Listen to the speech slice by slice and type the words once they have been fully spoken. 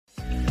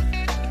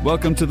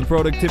Welcome to the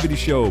Productivity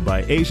Show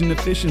by Asian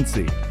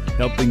Efficiency,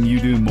 helping you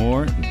do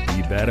more and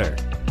be better.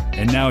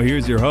 And now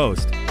here's your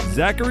host,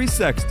 Zachary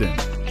Sexton.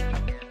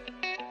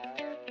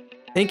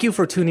 Thank you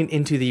for tuning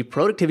into the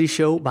Productivity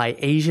Show by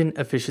Asian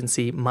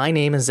Efficiency. My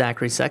name is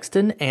Zachary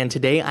Sexton, and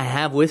today I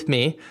have with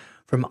me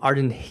from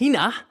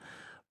Argentina,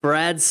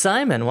 Brad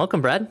Simon.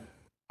 Welcome, Brad.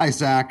 Hi,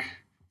 Zach.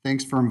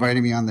 Thanks for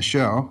inviting me on the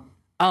show.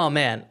 Oh,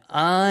 man,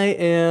 I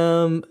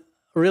am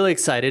really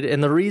excited.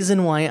 And the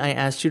reason why I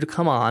asked you to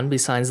come on,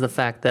 besides the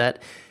fact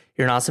that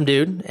you're an awesome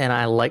dude and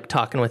I like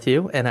talking with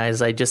you, and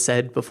as I just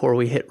said before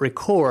we hit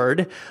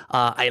record,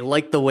 I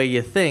like the way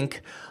you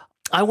think.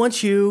 I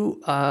want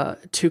you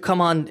to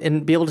come on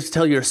and be able to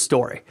tell your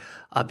story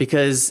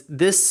because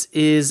this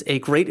is a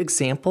great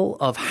example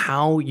of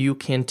how you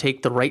can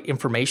take the right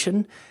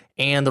information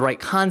and the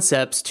right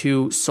concepts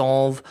to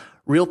solve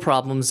real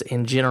problems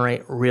and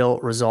generate real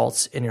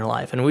results in your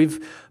life. And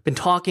we've been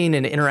talking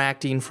and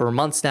interacting for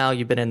months now.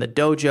 You've been in the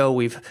dojo.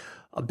 We've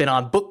been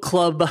on book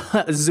club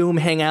Zoom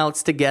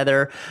hangouts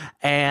together,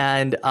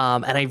 and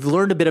I've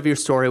learned a bit of your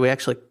story. We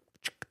actually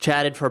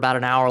chatted for about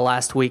an hour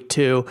last week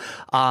too,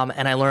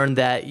 and I learned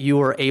that you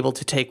were able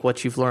to take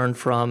what you've learned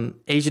from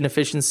Asian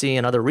Efficiency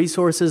and other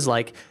resources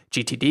like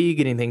GTD,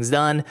 getting things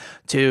done,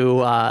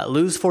 to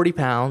lose 40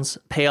 pounds,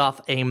 pay off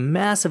a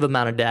massive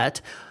amount of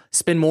debt,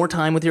 spend more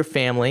time with your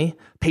family,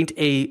 paint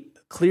a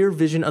clear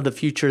vision of the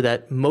future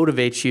that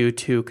motivates you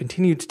to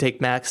continue to take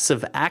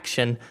massive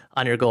action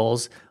on your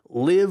goals,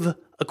 live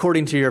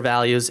according to your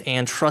values,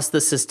 and trust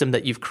the system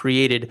that you've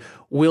created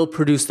will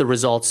produce the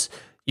results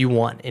you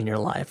want in your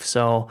life.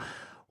 So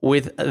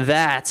with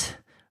that,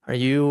 are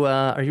you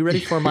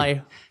ready for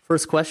my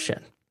first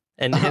question?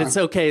 And it's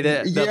okay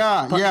that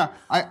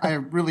I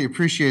really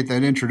appreciate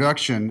that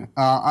introduction.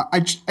 I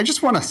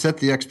just want to set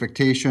the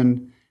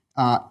expectation.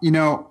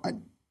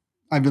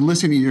 I've been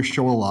listening to your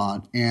show a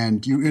lot,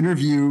 and you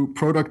interview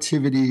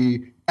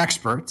productivity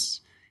experts.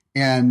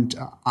 And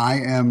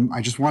I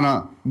just want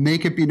to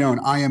make it be known,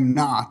 I am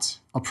not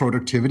a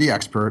productivity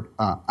expert.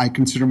 I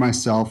consider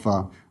myself,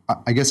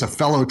 I guess, a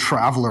fellow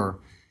traveler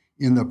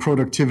in the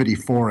productivity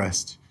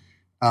forest.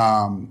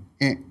 And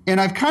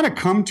I've kind of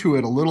come to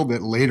it a little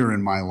bit later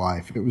in my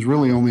life. It was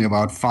really only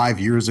about 5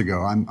 years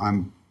ago.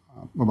 I'm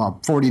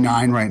about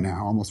 49 right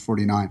now, almost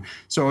 49.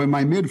 So in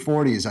my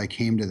mid-40s, I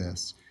came to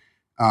this.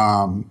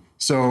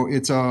 So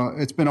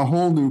it's been a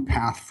whole new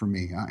path for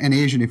me, and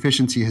Asian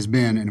Efficiency has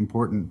been an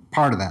important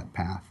part of that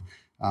path.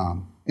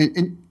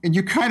 And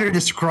you kind of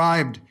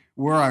described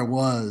where I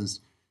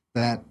was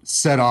that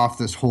set off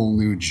this whole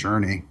new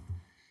journey.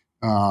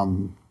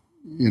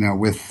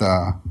 With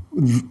a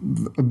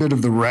bit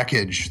of the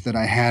wreckage that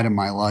I had in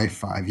my life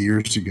 5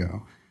 years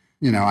ago.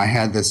 I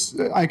had this.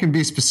 I can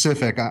be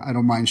specific. I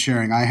don't mind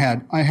sharing. I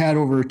had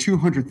over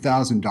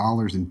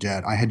 $200,000 in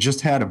debt. I had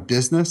just had a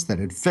business that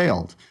had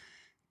failed.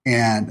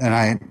 And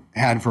I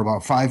had for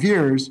about 5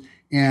 years.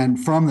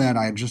 And from that,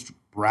 I had just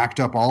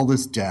racked up all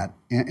this debt.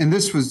 And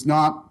this was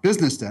not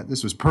business debt.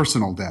 This was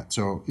personal debt.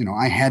 So,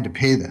 I had to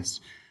pay this.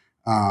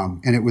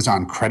 And it was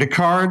on credit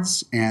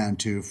cards and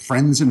to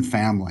friends and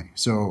family.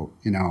 So,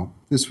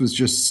 this was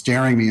just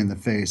staring me in the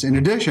face. In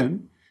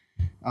addition,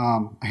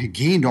 I had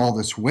gained all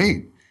this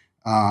weight.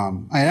 I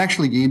had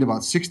actually gained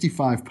about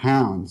 65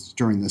 pounds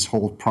during this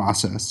whole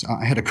process.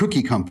 I had a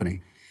cookie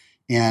company.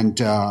 And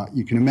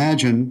you can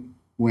imagine,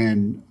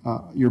 when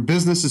your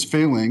business is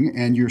failing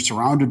and you're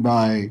surrounded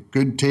by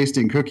good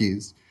tasting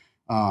cookies,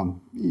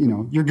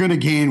 you're going to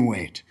gain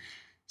weight.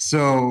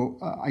 So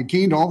I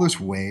gained all this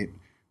weight.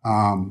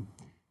 A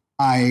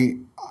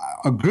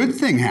good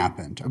thing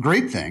happened, a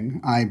great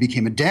thing. I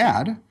became a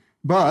dad,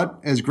 but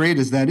as great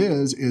as that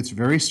is, it's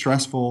very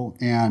stressful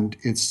and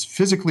it's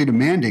physically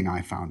demanding,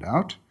 I found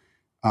out,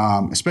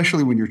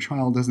 especially when your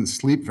child doesn't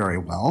sleep very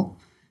well.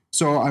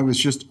 So I was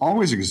just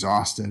always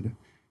exhausted.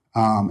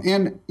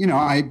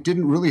 I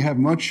didn't really have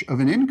much of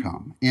an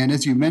income. And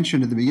as you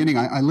mentioned at the beginning,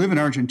 I live in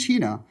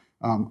Argentina.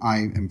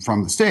 I am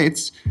from the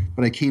States,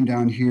 but I came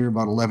down here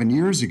about 11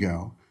 years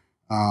ago.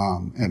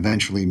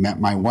 Eventually met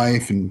my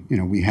wife, and,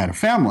 we had a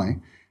family,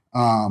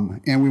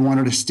 and we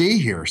wanted to stay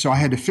here. So I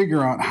had to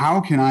figure out,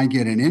 how can I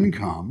get an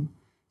income,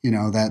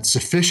 that's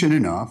sufficient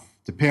enough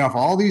to pay off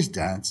all these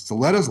debts, to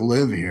let us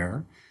live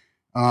here,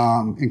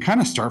 and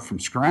kind of start from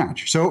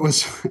scratch. So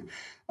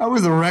that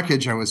was the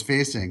wreckage I was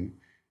facing.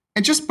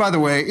 And just by the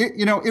way,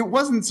 it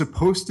wasn't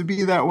supposed to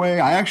be that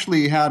way. I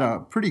actually had a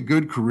pretty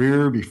good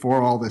career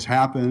before all this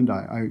happened.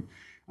 I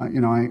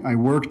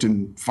worked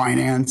in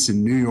finance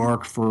in New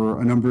York for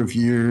a number of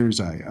years.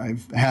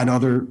 I've had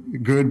other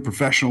good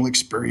professional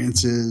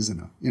experiences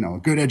and a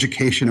good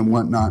education and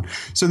whatnot.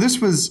 So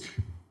this was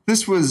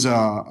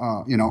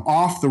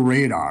off the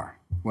radar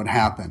what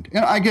happened.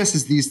 And I guess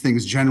as these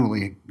things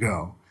generally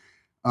go.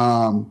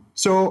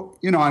 So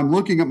I'm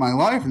looking at my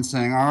life and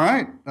saying, all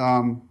right,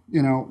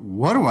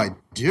 what do I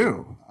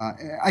do?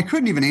 I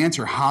couldn't even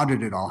answer how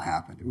did it all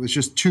happen. It was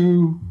just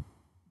too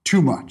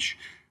much.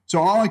 So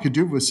all I could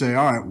do was say,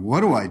 all right, what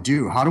do I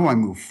do? How do I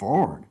move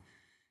forward?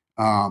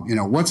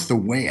 What's the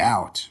way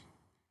out?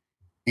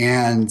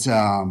 And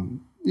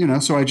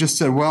so I just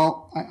said,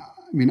 well,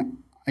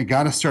 I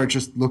got to start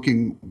just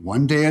looking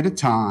one day at a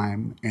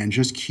time and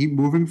just keep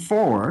moving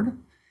forward.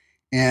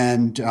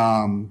 And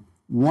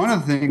one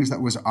of the things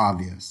that was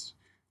obvious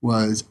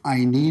was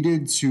I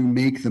needed to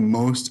make the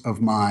most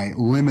of my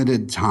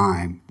limited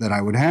time that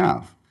I would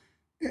have.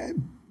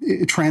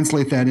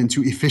 Translate that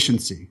into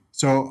efficiency.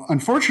 So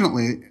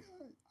unfortunately,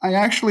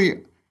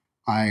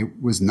 I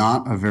was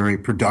not a very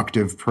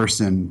productive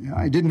person.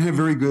 I didn't have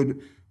very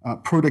good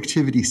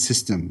productivity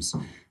systems,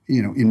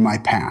 in my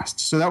past.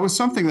 So that was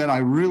something that I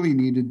really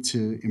needed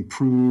to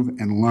improve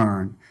and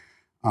learn.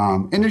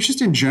 And it's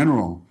just in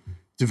general,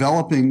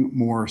 developing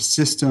more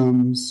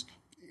systems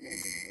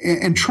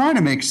and trying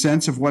to make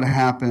sense of what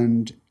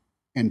happened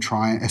and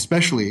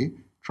especially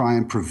try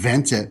and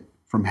prevent it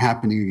from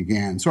happening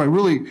again. So I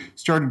really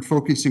started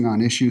focusing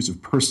on issues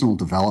of personal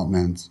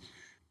development,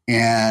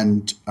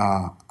 and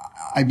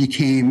I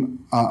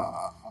became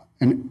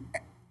an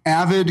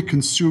avid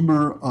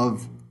consumer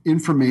of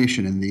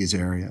information in these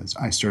areas.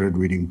 I started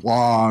reading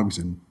blogs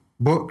and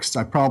books.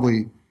 I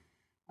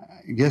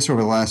guess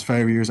over the last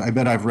 5 years, I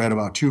bet I've read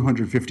about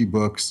 250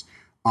 books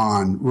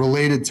on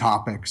related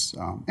topics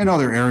and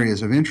other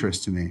areas of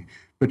interest to me.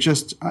 But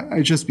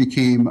I just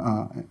became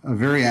a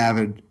very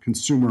avid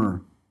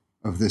consumer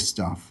of this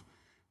stuff.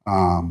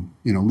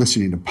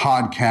 Listening to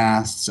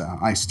podcasts.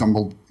 I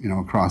stumbled,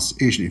 across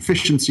Asian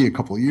Efficiency a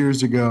couple of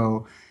years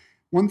ago.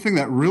 One thing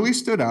that really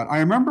stood out, I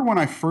remember when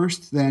I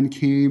first then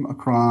came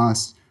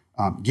across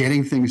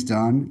Getting Things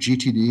Done,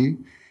 GTD,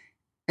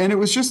 and it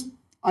was just,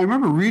 I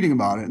remember reading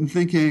about it and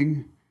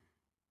thinking,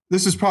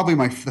 this is probably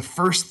the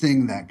first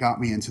thing that got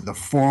me into the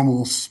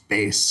formal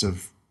space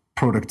of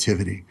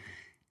productivity.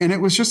 And it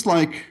was just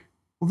like,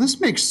 well, this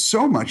makes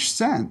so much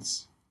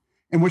sense.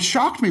 And what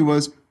shocked me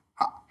was,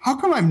 how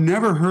come I've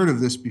never heard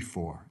of this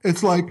before?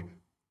 It's like,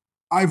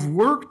 I've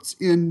worked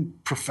in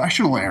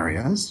professional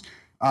areas.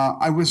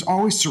 I was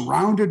always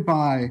surrounded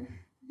by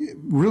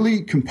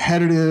really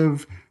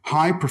competitive,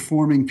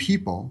 high-performing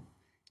people.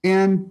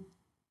 And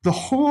the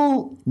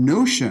whole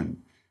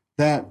notion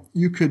that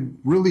you could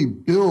really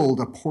build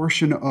a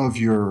portion of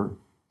your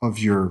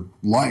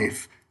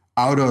life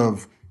out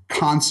of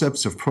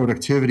concepts of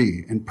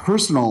productivity and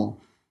personal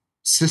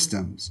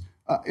systems,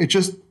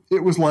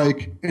 it was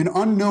like an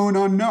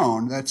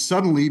unknown that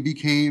suddenly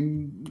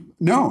became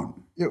known.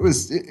 I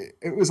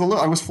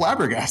was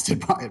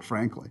flabbergasted by it,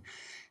 frankly.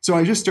 So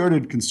I just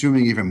started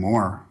consuming even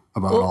more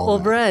about all that. Well,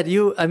 Brad,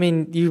 you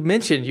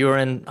mentioned you were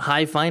in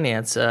high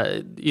finance.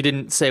 You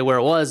didn't say where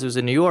it was. It was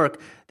in New York.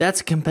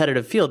 That's a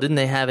competitive field. Didn't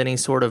they have any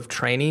sort of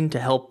training to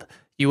help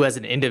you as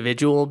an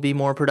individual be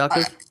more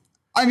productive?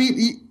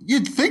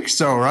 You'd think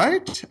so,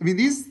 right?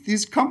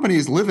 These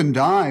companies live and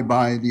die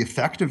by the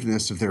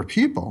effectiveness of their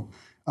people.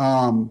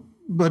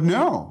 But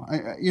no,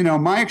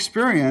 my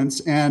experience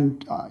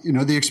and,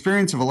 the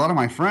experience of a lot of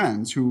my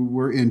friends who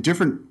were in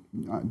different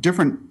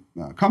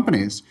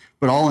companies,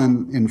 but all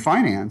in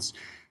finance,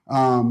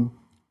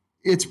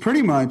 it's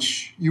pretty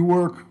much you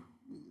work.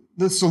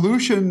 The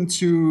solution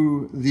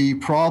to the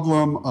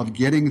problem of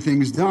getting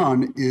things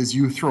done is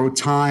you throw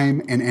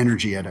time and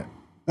energy at it.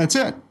 That's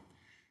it.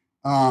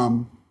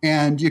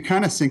 And you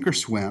kind of sink or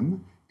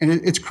swim, and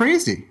it's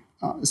crazy.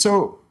 And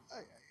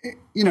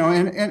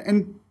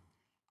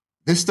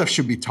this stuff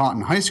should be taught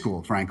in high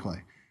school, frankly,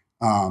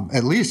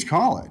 at least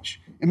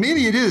college. And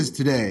maybe it is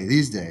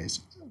these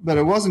days, but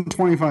it wasn't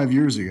 25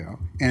 years ago,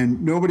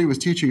 and nobody was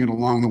teaching it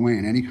along the way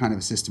in any kind of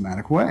a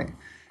systematic way.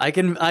 I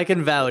can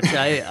vouch.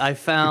 I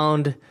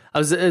found I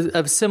was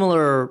a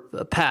similar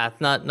path,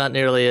 not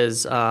nearly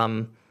as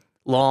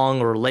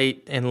long or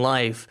late in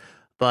life,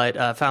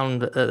 but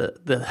found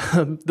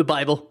the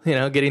Bible,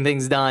 getting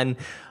things done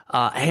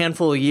a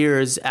handful of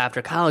years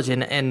after college,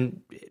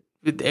 and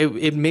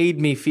it made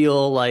me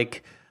feel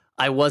like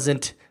I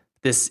wasn't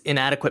this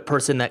inadequate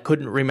person that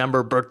couldn't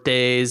remember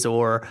birthdays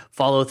or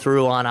follow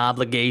through on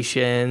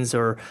obligations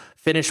or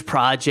finish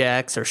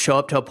projects or show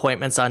up to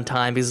appointments on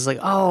time, because it's like,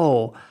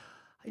 oh,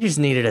 I just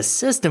needed a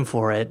system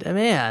for it.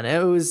 Man,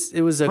 it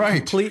was a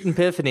complete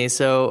epiphany.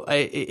 So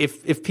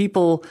if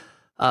people,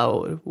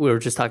 we were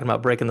just talking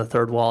about breaking the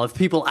third wall. If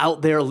people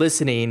out there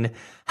listening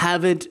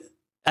have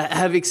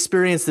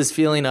experienced this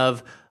feeling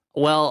of,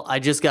 well, I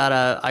just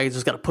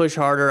gotta push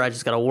harder, I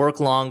just gotta work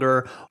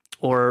longer,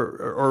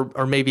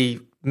 or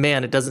maybe,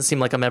 man, it doesn't seem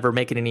like I'm ever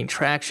making any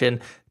traction,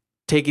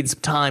 taking some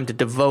time to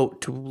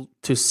devote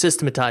to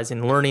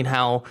systematizing, learning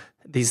how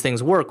these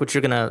things work, which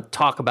you're gonna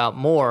talk about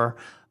more,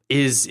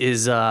 is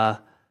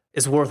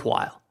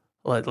worthwhile.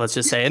 Let's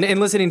just say, and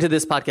listening to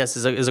this podcast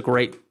is a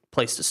great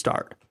place to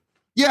start.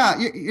 Yeah,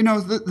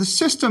 the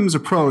systems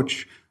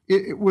approach,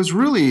 it was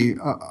really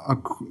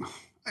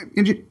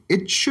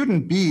it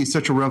shouldn't be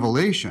such a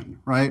revelation,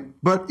 right?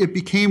 But it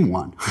became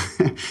one.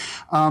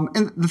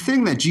 And the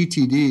thing that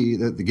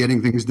GTD, the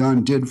Getting Things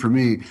Done, did for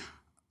me,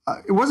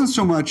 it wasn't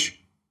so much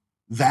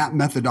that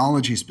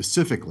methodology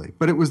specifically,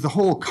 but it was the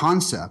whole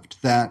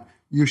concept that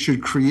you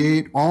should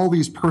create all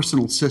these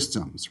personal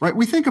systems, right?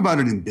 We think about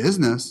it in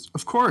business.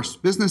 Of course,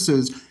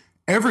 businesses,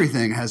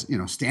 everything has,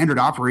 standard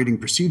operating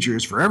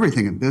procedures for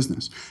everything in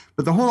business.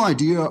 But the whole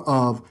idea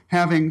of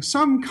having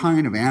some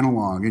kind of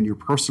analog in your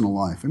personal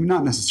life, I mean,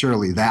 not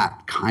necessarily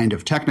that kind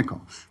of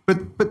technical, but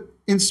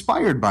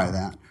inspired by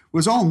that,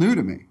 was all new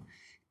to me.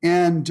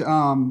 And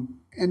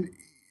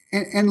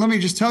let me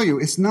just tell you,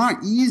 it's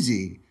not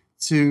easy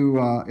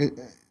to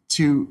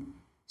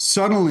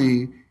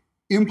suddenly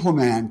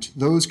implement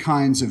those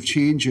kinds of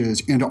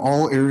changes into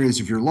all areas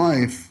of your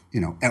life,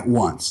 at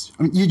once.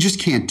 I mean, you just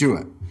can't do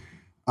it.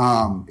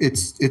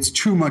 It's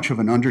too much of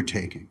an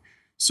undertaking.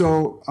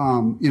 So,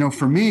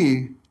 for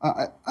me,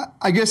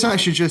 I guess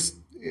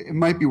it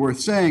might be worth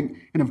saying,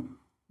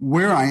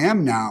 where I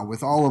am now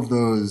with all of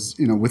those,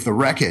 with the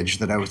wreckage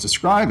that I was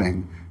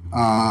describing,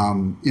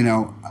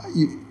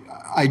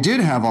 I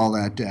did have all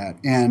that debt,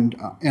 and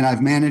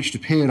I've managed to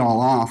pay it all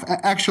off.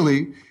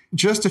 Actually,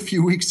 just a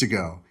few weeks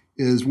ago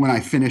is when I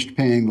finished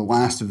paying the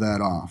last of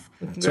that off.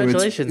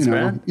 Congratulations,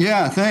 man.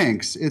 Yeah,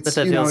 thanks. That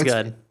feels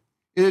good.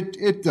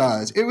 It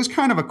does. It was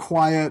kind of a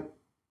quiet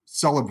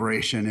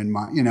celebration in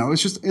my,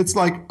 it's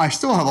like I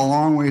still have a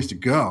long ways to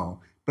go,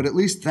 but at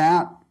least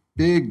that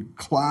big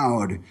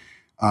cloud,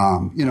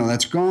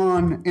 that's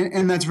gone,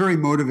 and that's very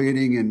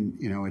motivating, and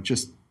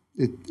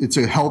it's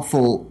a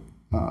helpful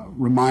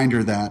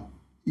reminder that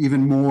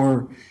even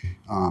more,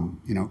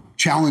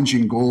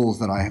 challenging goals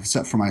that I have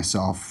set for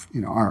myself,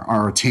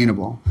 are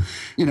attainable.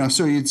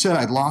 So you'd said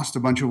I'd lost a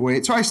bunch of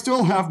weight, so I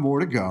still have more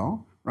to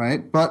go,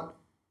 right? But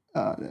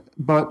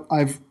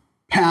I've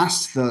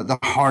passed the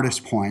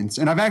hardest points,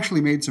 and I've actually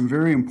made some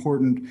very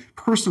important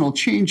personal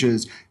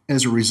changes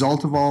as a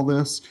result of all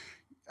this.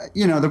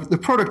 The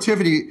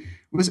productivity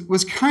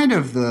was kind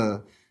of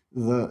the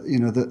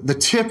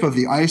tip of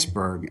the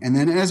iceberg, and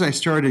then as I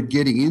started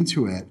getting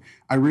into it,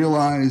 I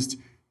realized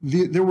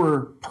there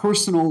were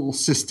personal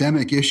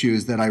systemic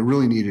issues that I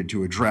really needed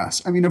to address.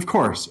 I mean, of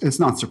course, it's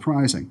not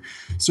surprising.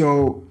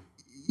 So,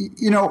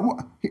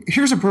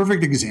 here's a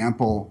perfect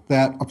example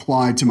that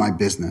applied to my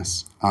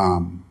business,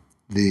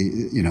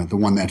 the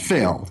one that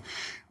failed.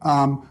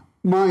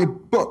 My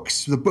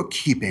books, the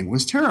bookkeeping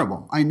was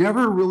terrible. I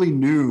never really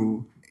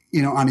knew,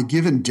 on a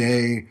given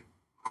day,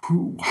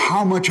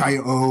 how much I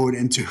owed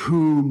and to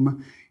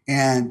whom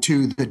and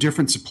to the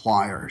different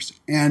suppliers.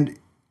 And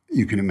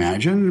you can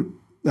imagine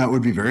that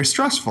would be very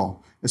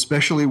stressful,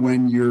 especially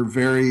when you're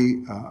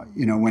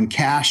when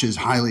cash is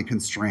highly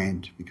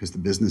constrained because the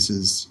business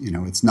is,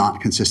 it's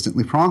not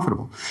consistently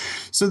profitable.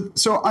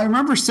 So I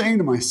remember saying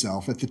to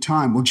myself at the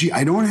time, well, gee,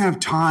 I don't have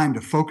time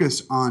to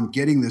focus on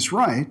getting this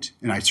right.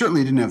 And I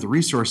certainly didn't have the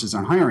resources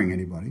on hiring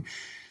anybody.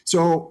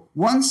 So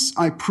once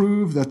I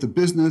prove that the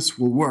business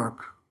will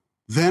work,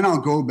 then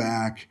I'll go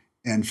back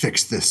and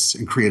fix this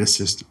and create a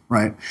system,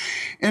 right?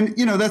 And,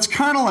 that's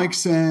kind of like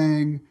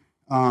saying,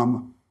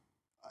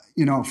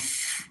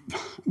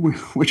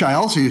 which I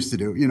also used to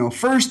do,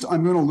 first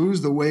I'm going to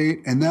lose the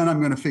weight and then I'm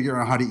going to figure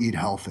out how to eat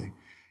healthy.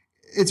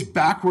 It's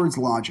backwards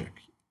logic,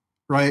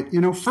 right?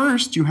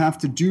 First you have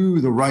to do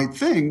the right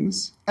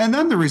things and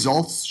then the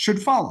results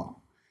should follow.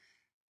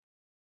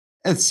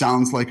 It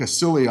sounds like a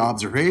silly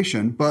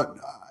observation, but,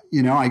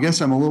 I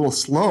guess I'm a little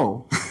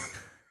slow.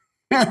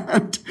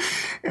 and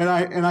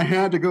I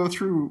had to go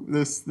through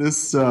this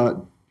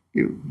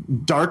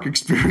dark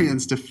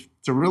experience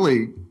to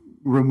really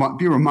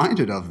be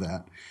reminded of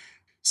that.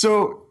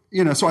 So,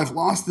 so I've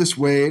lost this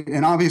weight,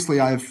 and obviously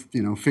I've,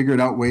 figured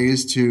out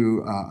ways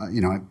to,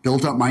 I've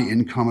built up my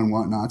income and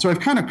whatnot. So I've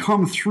kind of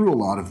come through a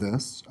lot of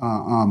this.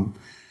 Along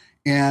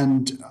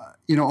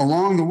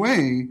the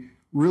way,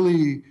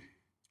 really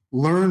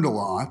learned a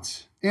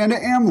lot and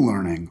am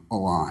learning a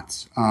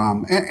lot.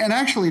 And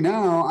actually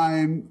now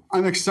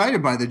I'm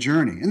excited by the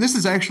journey. And this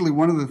is actually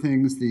one of the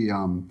things, the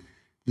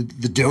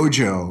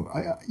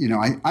dojo,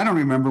 I don't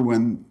remember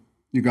when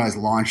you guys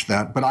launched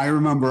that, but I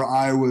remember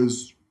I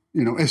was,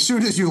 as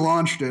soon as you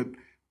launched it,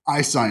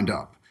 I signed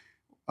up.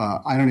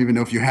 I don't even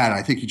know if you had it.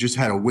 I think you just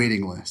had a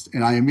waiting list.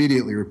 And I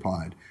immediately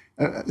replied.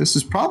 This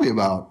is probably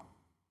about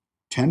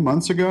 10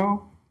 months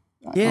ago.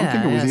 I don't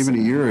think it was even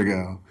a year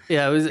ago.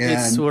 Yeah, it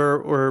was.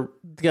 We're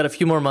got a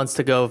few more months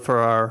to go for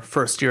our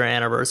first year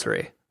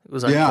anniversary. It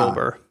was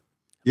October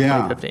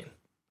 2015.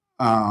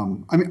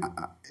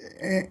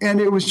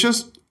 And it was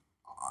just,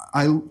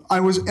 I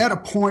was at a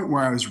point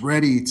where I was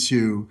ready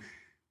to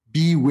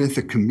be with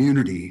a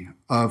community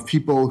of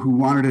people who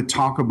wanted to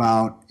talk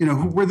about,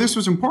 where this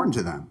was important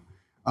to them.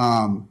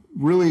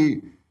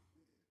 Really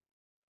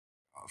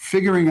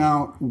figuring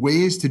out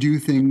ways to do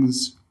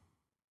things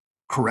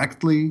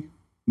correctly,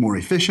 more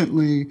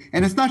efficiently.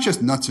 And it's not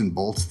just nuts and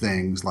bolts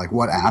things like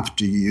what app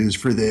do you use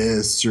for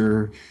this,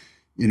 or,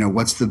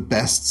 what's the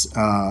best,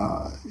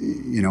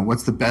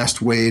 what's the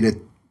best way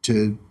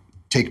to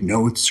take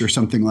notes or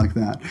something like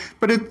that.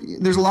 But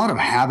there's a lot of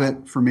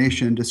habit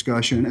formation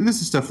discussion, and this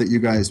is stuff that you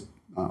guys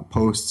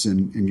posts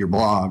in your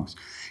blogs.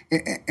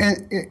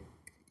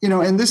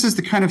 And this is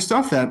the kind of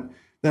stuff that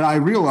I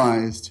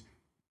realized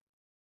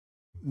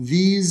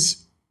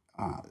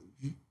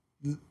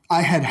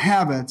I had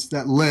habits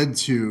that led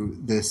to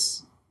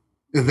this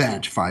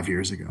event 5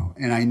 years ago,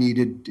 and I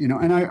needed,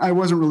 and I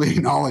wasn't really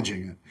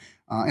acknowledging it.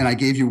 And I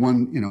gave you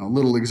one,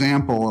 little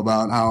example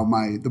about how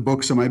the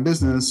books of my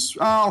business,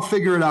 I'll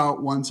figure it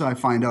out once I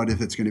find out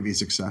if it's going to be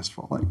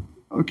successful. Like,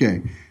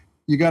 okay,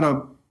 you got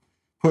to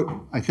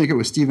I think it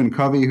was Stephen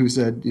Covey who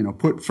said,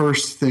 put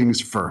first things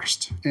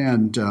first.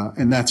 And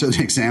that's an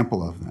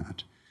example of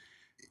that.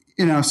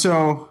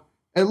 So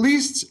at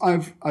least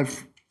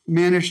I've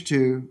managed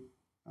to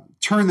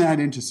turn that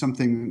into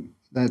something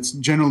that's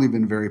generally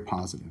been very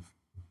positive.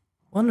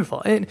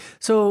 Wonderful. And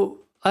so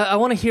I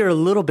want to hear a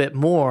little bit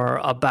more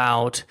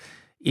about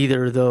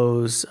either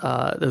those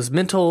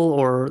mental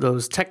or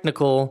those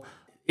technical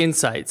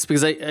insights,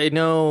 because I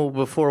know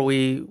before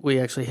we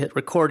actually hit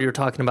record, you're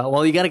talking about,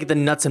 well, you got to get the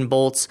nuts and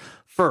bolts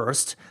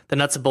first, the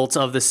nuts and bolts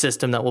of the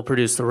system that will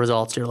produce the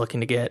results you're looking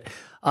to get.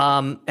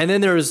 And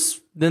then there's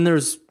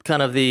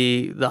kind of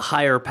the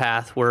higher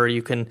path where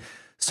you can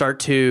start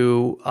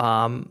to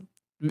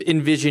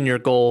envision your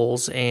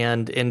goals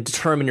and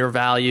determine your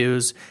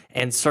values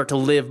and start to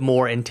live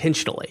more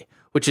intentionally,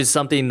 which is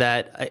something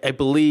that I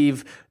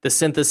believe the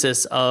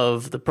synthesis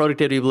of the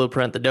productivity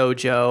blueprint, the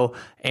dojo,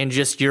 and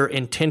just your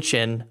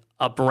intention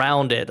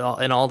around it,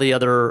 and all the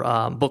other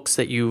books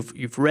that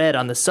you've read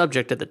on the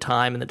subject at the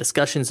time, and the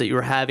discussions that you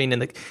were having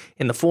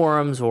in the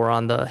forums or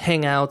on the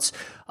hangouts,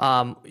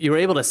 you were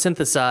able to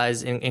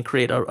synthesize and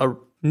create a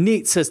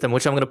neat system,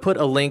 which I'm going to put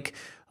a link,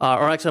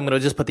 or actually I'm going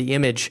to just put the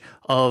image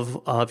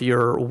of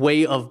your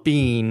way of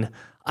being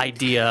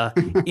idea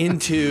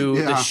into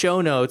the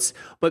show notes.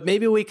 But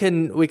maybe we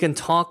can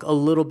talk a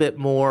little bit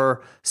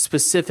more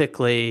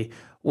specifically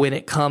when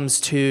it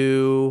comes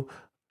to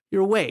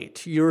your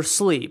weight, your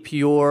sleep,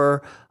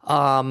 your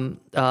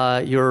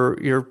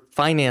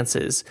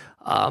finances.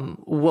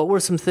 What were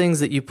some things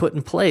that you put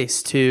in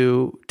place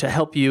to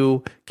help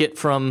you get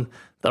from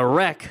the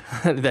wreck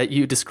that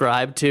you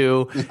described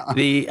to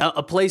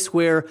a place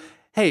where,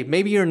 hey,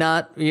 maybe you're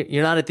not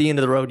at the end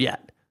of the road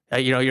yet.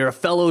 You're a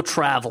fellow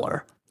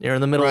traveler. You're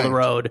in the middle of the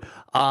road,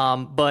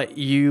 but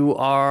you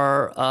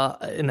are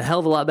in a hell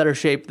of a lot better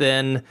shape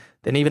than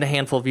even a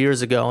handful of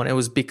years ago, and it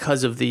was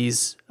because of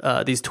these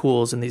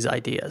tools and these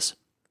ideas.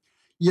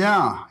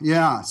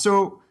 Yeah.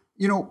 So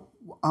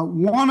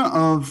one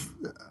of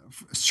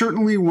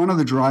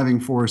the driving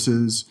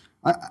forces.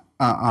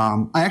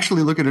 I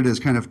actually look at it as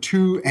kind of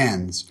two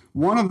ends.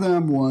 One of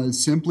them was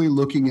simply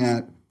looking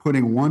at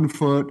putting one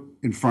foot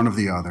in front of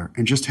the other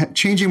and just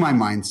changing my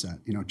mindset.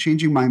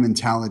 Changing my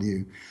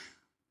mentality.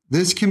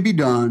 This can be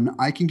done.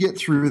 I can get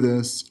through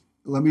this.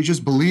 Let me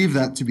just believe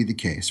that to be the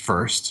case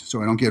first,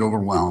 so I don't get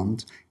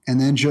overwhelmed, and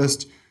then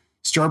just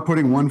start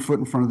putting one foot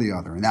in front of the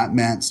other. And that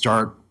meant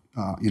start,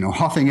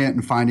 huffing it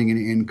and finding an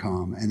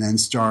income, and then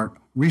start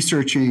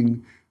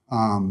researching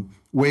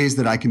ways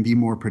that I can be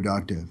more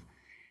productive.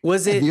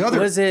 Was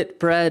it,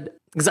 Brad?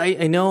 Because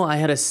I know I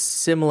had a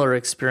similar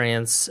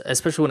experience,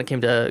 especially when it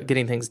came to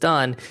getting things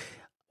done.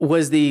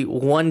 Was the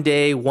one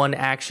day, one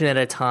action at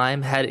a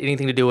time had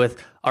anything to do with,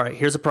 all right,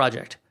 here's a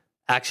project.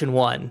 Action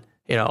 1,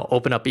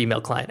 open up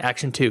email client.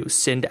 Action 2,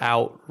 send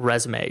out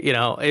resume.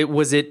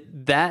 Was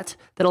it that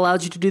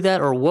allowed you to do that?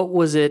 Or what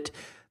was it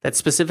that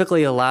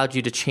specifically allowed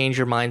you to change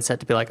your mindset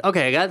to be like,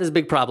 okay, I got this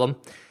big problem.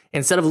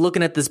 Instead of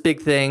looking at this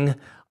big thing,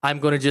 I'm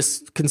going to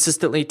just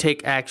consistently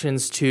take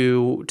actions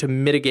to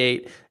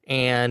mitigate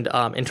and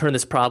turn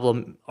this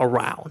problem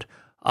around.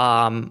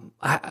 What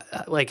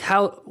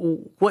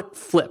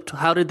flipped?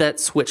 How did that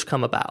switch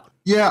come about?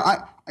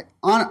 Yeah,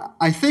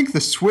 I think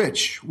the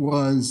switch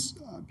was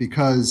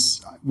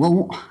because,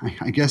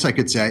 I guess I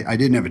could say I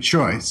didn't have a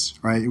choice,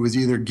 right? It was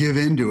either give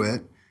into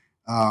it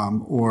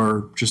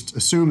or just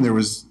assume there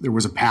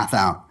was a path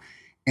out.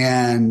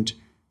 And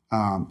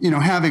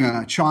having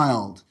a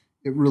child,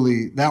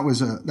 that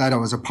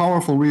was a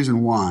powerful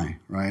reason why,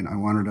 right? I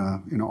wanted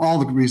to, all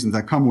the reasons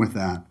that come with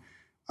that,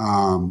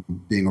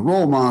 being a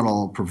role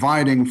model,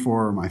 providing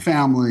for my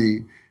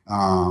family,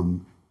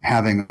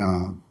 having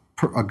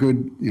a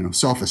good,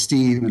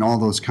 self-esteem, and all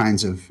those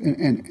kinds of,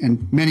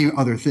 and many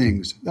other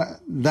things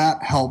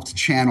that helped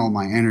channel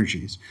my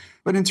energies.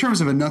 But in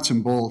terms of a nuts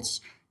and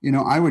bolts,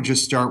 I would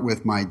just start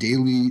with my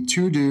daily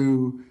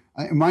to-do.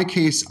 In my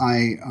case,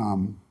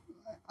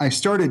 I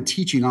started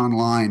teaching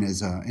online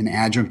as an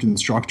adjunct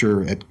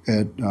instructor at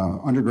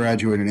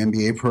undergraduate and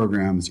MBA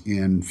programs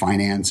in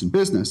finance and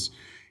business,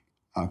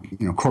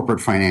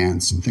 corporate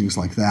finance and things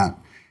like that,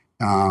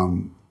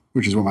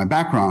 which is what my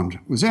background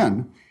was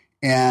in.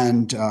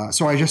 And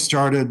so I just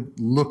started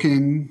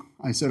looking.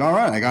 I said, all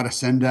right, I got to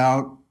send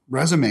out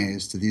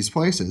resumes to these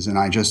places. And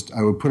I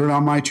would put it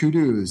on my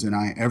to-dos. And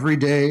every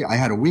day I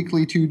had a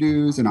weekly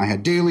to-dos and I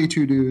had daily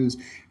to-dos.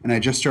 And I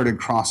just started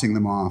crossing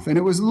them off. And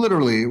it was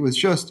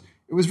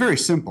very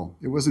simple.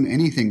 It wasn't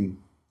anything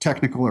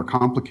technical or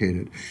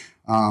complicated.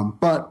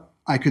 But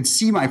I could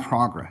see my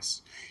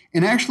progress.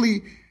 And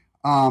actually,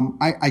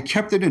 I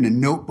kept it in a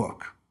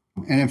notebook.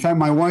 And in fact,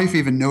 my wife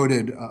even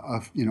noted,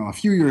 a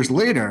few years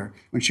later,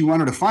 when she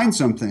wanted to find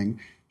something,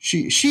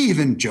 she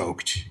even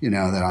joked,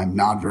 that I'm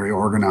not very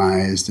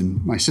organized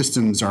and my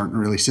systems aren't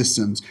really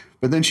systems.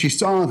 But then she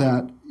saw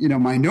that,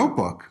 my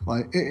notebook,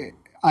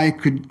 I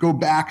could go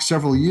back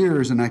several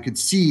years and I could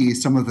see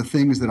some of the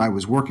things that I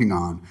was working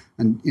on,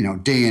 and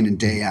day in and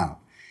day out,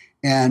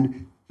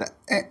 and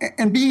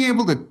being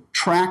able to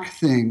track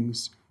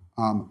things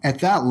at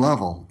that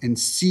level and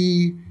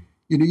see.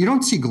 You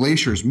don't see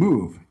glaciers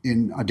move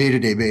in a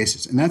day-to-day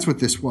basis, and that's what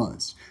this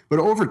was. But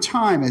over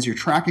time, as you're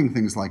tracking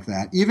things like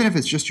that, even if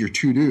it's just your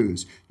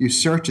to-dos, you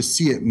start to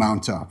see it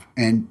mount up,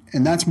 and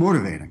that's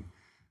motivating.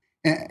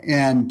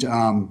 And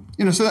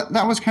so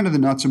that was kind of the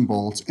nuts and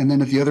bolts. And then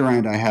at the other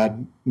end, I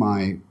had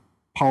my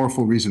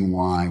powerful reason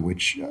why,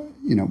 which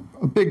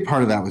a big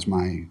part of that was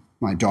my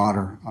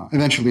daughter.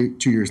 Eventually,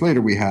 2 years later,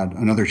 we had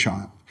another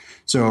child,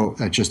 so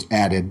that just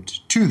added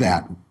to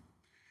that.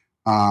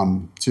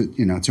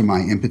 To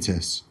my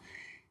impetus.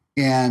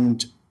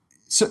 And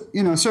so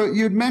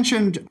you had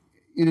mentioned,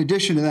 in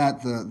addition to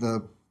that,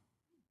 the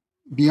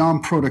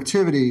beyond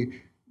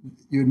productivity,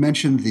 you had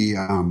mentioned the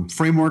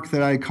framework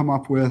that I had come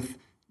up with,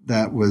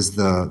 that was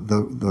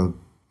the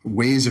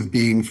ways of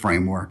being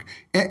framework.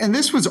 And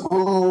this was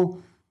all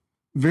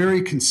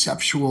very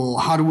conceptual.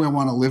 How do I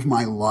want to live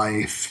my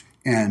life?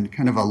 And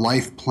kind of a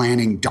life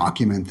planning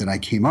document that I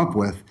came up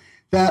with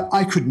that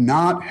I could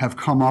not have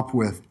come up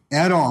with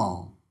at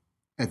all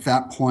at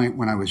that point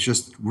when I was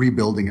just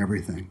rebuilding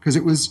everything. Because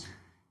it was,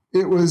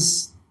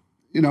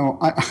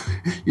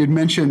 you'd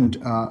mentioned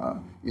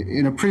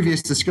in a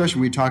previous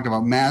discussion, we talked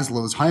about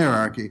Maslow's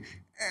hierarchy,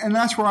 and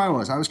that's where I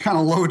was. I was kind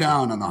of low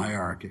down on the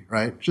hierarchy,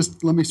 right?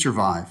 Just let me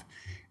survive.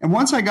 And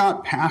once I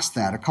got past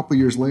that, a couple of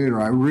years later,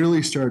 I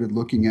really started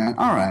looking at,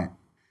 all right,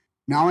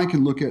 now I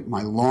can look at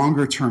my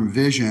longer term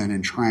vision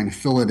and try and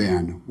fill it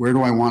in. Where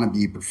do I want to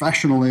be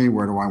professionally?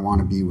 Where do I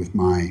want to be with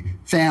my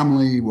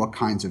family? What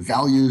kinds of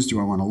values do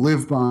I want to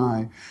live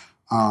by?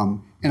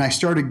 And I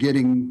started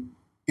getting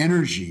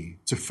energy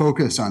to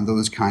focus on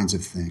those kinds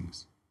of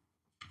things.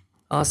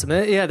 Awesome.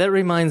 Yeah, that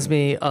reminds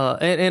me,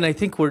 and I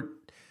think we're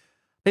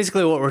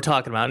basically what we're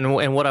talking about,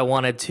 and what I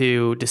wanted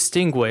to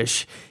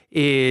distinguish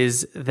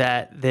is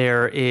that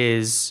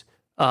there's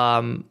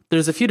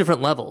a few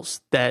different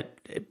levels that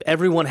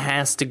everyone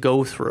has to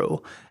go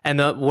through. And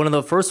one of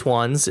the first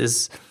ones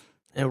is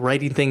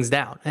writing things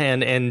down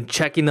and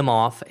checking them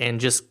off and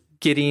just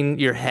getting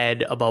your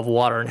head above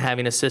water and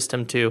having a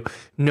system to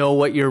know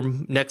what your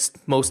next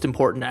most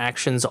important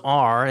actions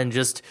are and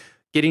just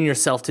getting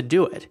yourself to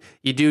do it.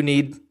 You do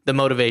need the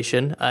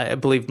motivation. I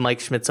believe Mike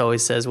Schmitz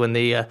always says when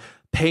the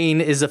pain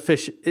is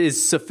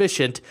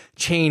sufficient,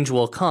 change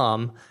will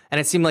come.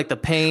 And it seemed like the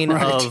pain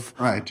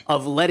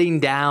of letting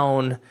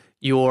down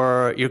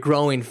your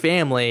growing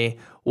family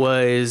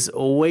was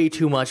way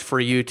too much for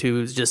you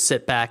to just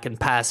sit back and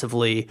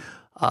passively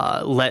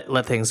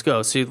let things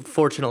go. So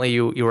fortunately,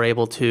 you were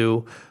able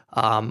to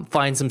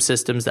find some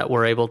systems that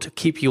were able to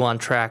keep you on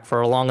track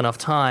for a long enough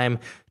time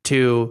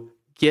to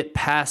get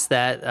past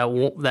that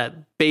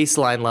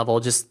baseline level,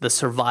 just the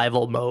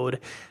survival mode.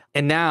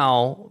 And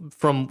now,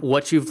 from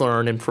what you've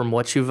learned and from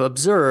what you've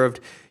observed,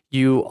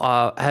 you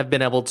have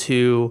been able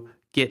to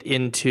get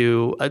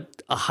into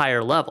a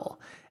higher level.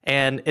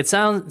 And it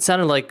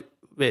sounded like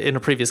in a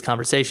previous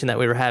conversation that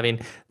we were having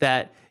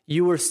that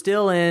you were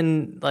still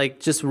in like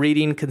just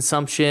reading,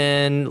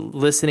 consumption,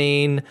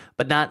 listening,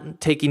 but not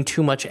taking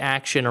too much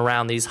action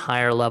around these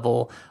higher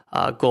level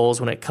goals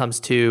when it comes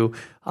to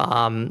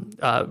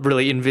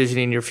really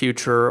envisioning your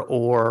future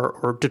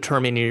or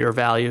determining your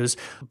values.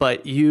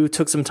 But you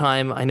took some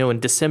time, I know, in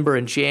December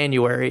and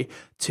January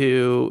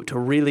to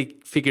really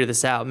figure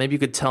this out. Maybe you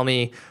could tell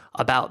me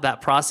about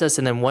that process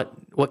and then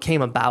what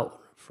came about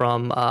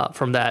from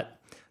that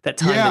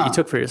time that you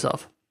took for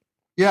yourself.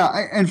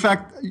 Yeah, in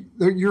fact,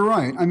 you're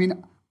right. I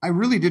mean, I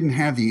really didn't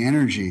have the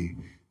energy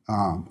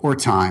or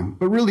time,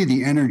 but really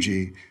the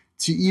energy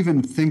to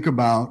even think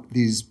about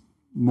these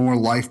more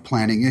life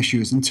planning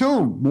issues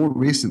until more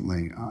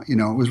recently.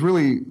 It was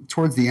really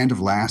towards the end of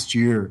last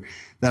year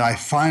that I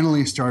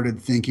finally started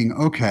thinking,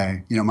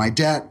 okay, my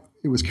debt,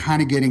 it was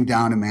kind of getting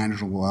down to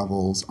manageable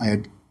levels. I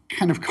had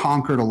kind of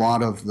conquered a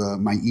lot of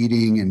my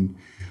eating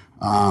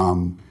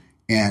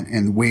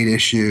and weight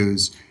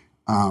issues.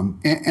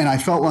 And I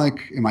felt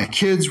like my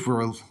kids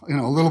were,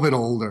 a little bit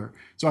older.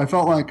 So I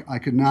felt like I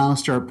could now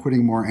start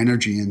putting more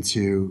energy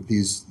into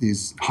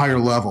these higher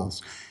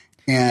levels.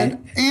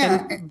 And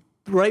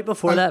right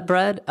before that,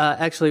 Brad,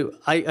 actually,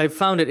 I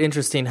found it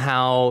interesting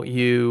how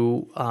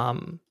you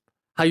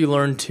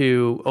learned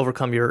to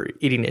overcome your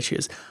eating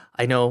issues.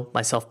 I know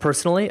myself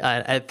personally.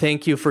 I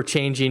thank you for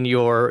changing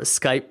your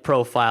Skype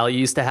profile. You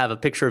used to have a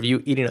picture of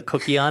you eating a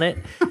cookie on it,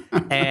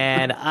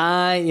 and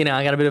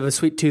I got a bit of a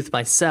sweet tooth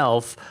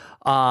myself.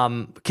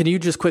 Can you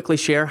just quickly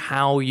share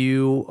how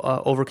you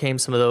overcame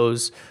some of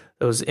those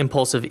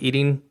impulsive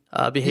eating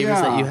behaviors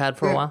that you had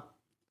for a while?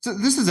 So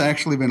this has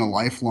actually been a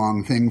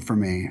lifelong thing for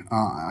me.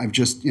 I've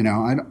just,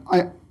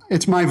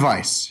 it's my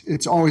vice.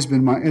 It's always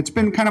been it's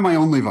been kind of my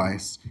only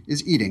vice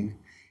is eating.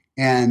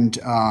 And,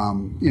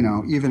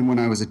 even when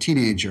I was a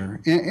teenager,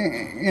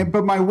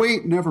 but my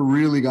weight never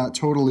really got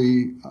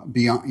totally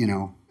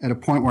beyond, at a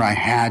point where I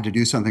had to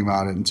do something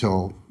about it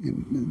until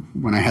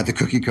when I had the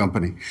cookie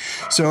company.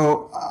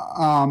 So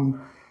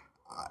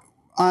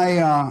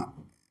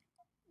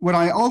what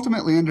I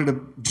ultimately ended up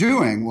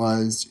doing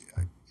was,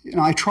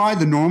 I tried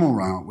the normal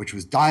route, which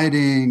was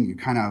dieting. You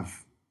kind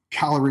of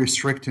calorie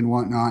restrict and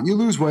whatnot. You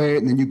lose weight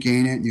and then you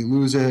gain it and you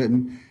lose it.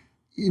 And,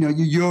 you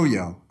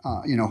yo-yo.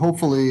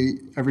 Hopefully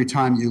every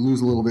time you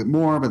lose a little bit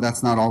more, but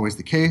that's not always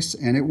the case.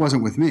 And it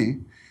wasn't with me.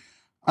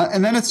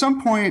 And then at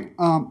some point,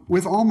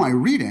 with all my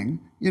reading,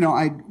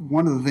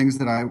 one of the things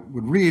that I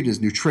would read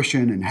is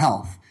nutrition and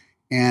health.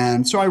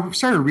 And so I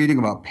started reading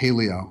about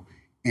paleo.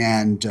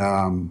 And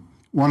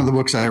one of the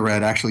books I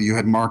read, actually, you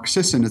had Mark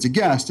Sisson as a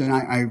guest, and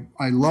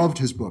I loved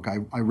his book.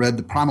 I read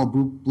The Primal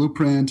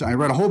Blueprint. I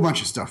read a whole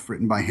bunch of stuff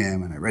written by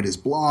him, and I read his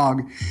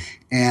blog.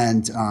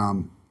 And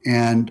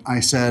I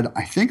said,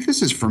 I think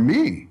this is for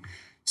me.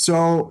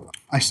 So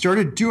I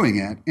started doing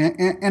it.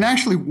 And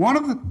actually, one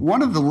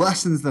of the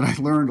lessons that I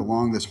learned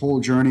along this whole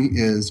journey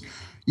is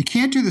you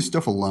can't do this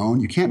stuff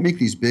alone. You can't make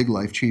these big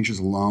life changes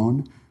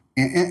alone.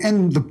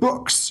 And the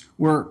books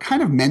were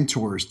kind of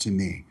mentors to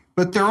me,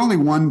 but they're only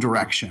one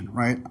direction,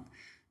 right?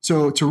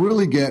 So to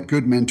really get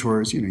good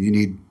mentors, you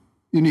need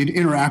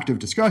interactive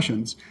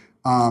discussions.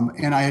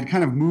 And I had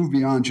kind of moved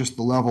beyond just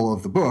the level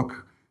of the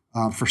book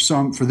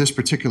for this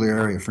particular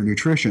area for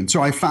nutrition.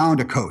 So I found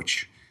a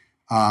coach,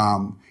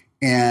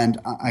 and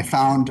I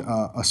found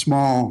a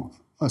small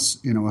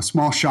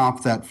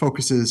shop that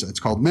focuses. It's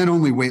called Men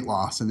Only Weight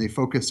Loss, and they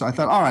focus. So I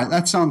thought, all right,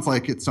 that sounds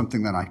like it's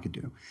something that I could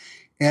do.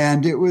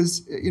 And it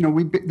was,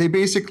 they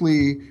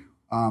basically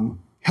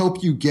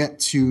help you get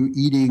to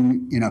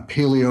eating in a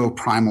paleo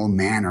primal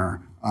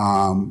manner,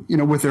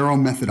 with their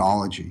own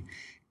methodology.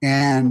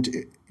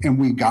 And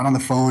we got on the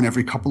phone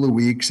every couple of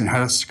weeks and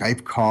had a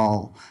Skype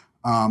call.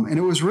 And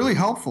it was really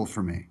helpful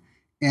for me.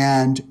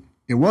 And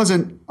it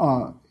wasn't,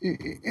 and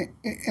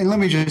let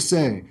me just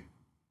say,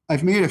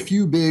 I've made a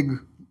few big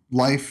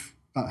life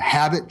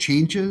habit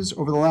changes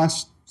over the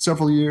last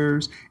several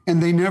years,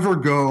 and they never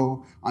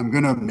go, I'm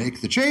going to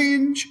make the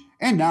change,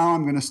 and now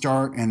I'm going to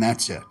start, and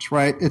that's it,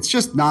 right? It's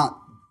just not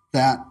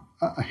that,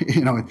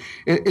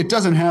 it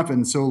doesn't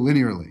happen so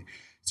linearly.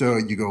 So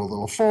you go a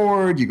little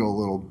forward, you go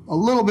a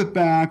little bit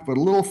back, but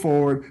a little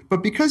forward.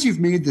 But because you've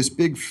made this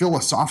big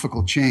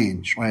philosophical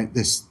change, right?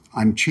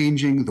 I'm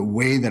changing the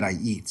way that I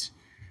eat.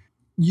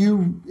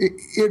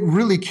 It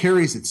really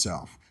carries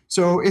itself.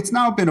 So it's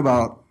now been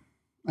about,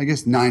 I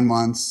guess, 9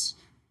 months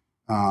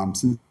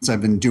since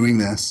I've been doing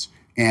this,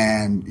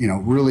 and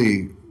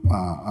really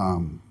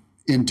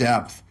in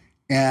depth.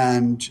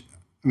 And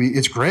I mean,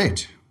 it's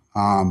great.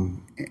 So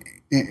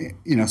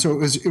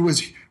it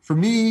was for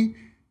me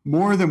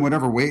more than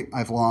whatever weight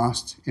I've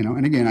lost.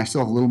 And again, I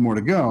still have a little more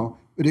to go.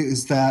 But it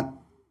is that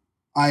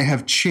I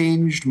have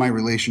changed my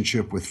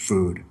relationship with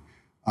food.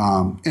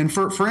 And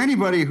for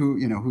anybody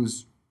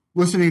who's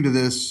listening to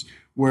this,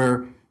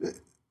 where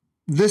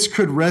this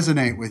could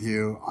resonate with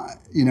you,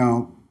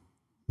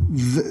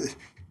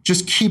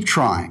 just keep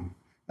trying.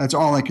 That's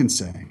all I can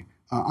say.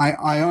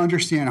 I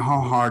understand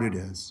how hard it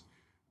is.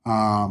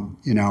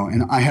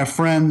 And I have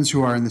friends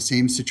who are in the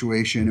same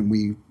situation, and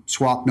we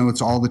swap notes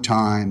all the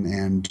time.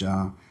 And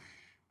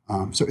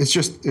so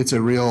it's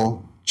a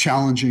real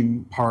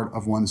challenging part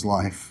of one's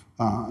life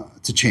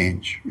to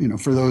change,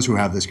 for those who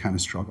have this kind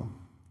of struggle.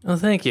 Well,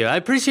 thank you. I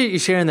appreciate you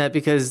sharing that,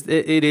 because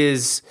it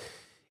is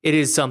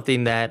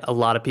something that a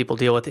lot of people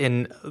deal with.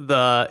 And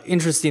the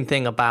interesting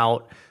thing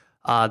about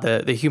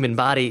the human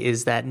body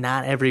is that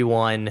not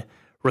everyone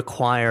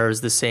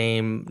requires the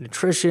same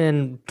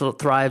nutrition,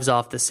 thrives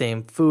off the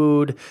same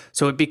food.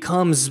 So it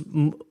becomes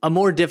a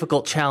more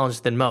difficult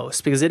challenge than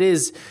most, because it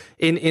is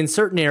in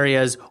certain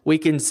areas we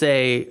can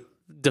say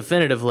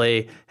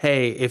definitively,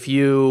 hey, if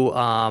you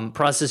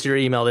process your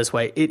email this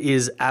way, it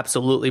is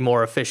absolutely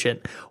more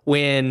efficient.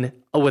 When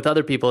with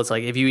other people, it's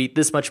like, if you eat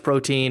this much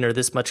protein or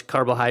this much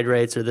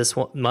carbohydrates or this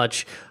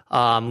much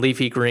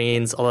leafy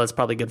greens, although that's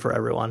probably good for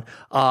everyone,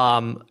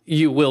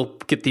 you will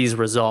get these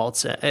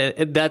results.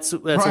 And that's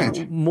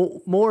right.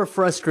 More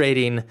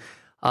frustrating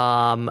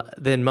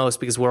than most,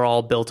 because we're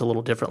all built a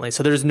little differently.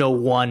 So there's no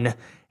one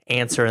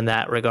answer in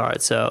that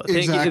regard. So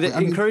exactly.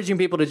 Encouraging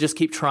people to just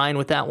keep trying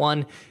with that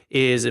one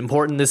is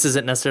important. This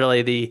isn't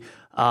necessarily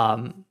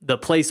the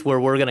place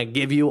where we're going to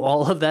give you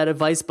all of that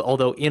advice, but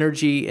although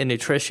energy and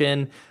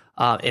nutrition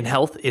and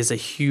health is a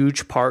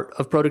huge part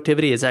of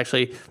productivity, it's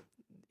actually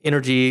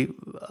energy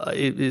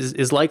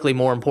is likely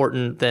more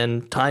important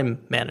than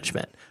time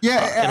management.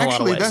 Yeah,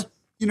 actually,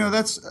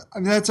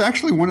 that's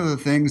actually one of the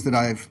things that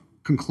I've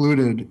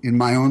concluded in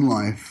my own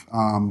life.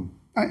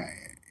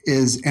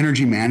 Is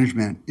energy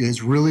management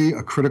is really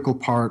a critical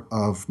part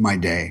of my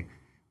day.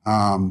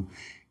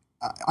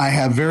 I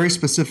have very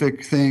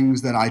specific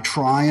things that I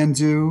try and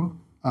do.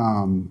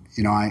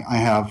 I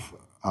have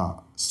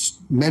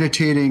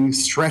meditating,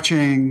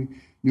 stretching,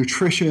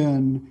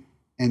 nutrition,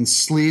 and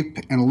sleep,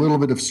 and a little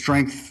bit of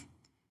strength.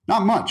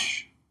 Not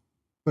much,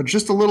 but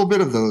just a little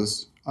bit of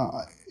those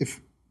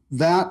if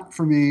that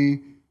for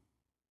me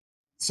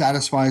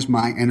satisfies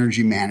my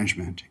energy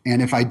management.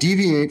 And if I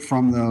deviate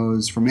from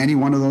any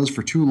one of those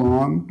for too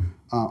long,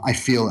 I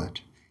feel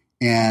it.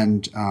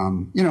 And,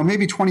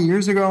 maybe 20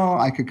 years ago,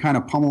 I could kind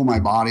of pummel my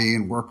body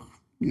and work,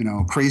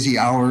 crazy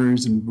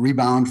hours and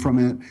rebound from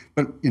it.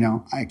 But,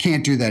 I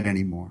can't do that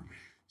anymore.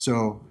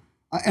 So,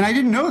 and I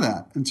didn't know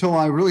that until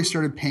I really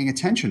started paying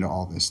attention to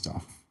all this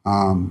stuff.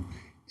 And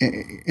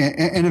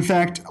in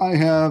fact, I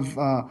have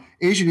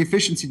Asian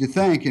Efficiency to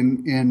thank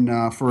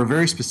for a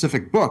very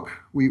specific book.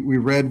 We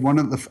read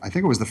I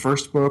think it was the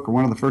first book or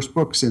one of the first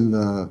books in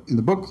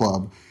the book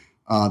club,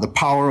 The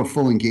Power of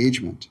Full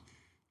Engagement.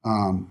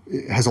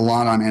 It has a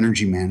lot on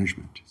energy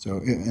management. So,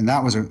 and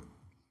that was it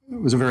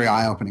was a very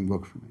eye-opening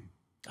book for me.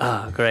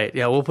 Ah, great.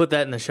 Yeah, we'll put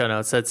that in the show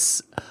notes.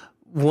 That's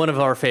one of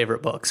our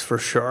favorite books for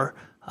sure.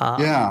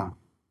 Yeah.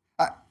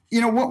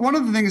 One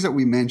of the things that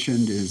we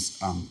mentioned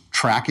is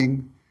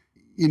tracking.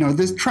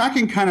 This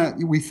tracking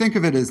we think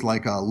of it as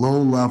like a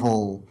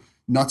low-level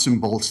nuts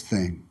and bolts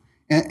thing.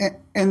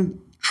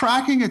 And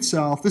tracking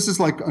itself, this is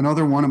like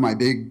another one of my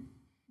big,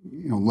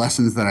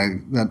 lessons that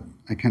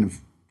I kind of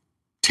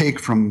take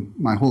from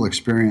my whole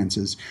experience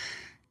is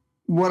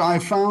what I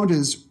found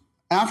is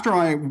after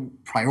I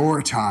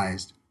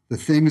prioritized the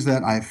things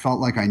that I felt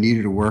like I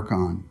needed to work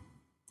on,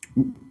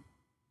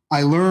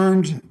 I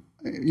learned,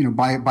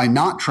 by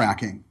not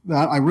tracking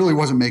that I really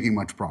wasn't making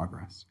much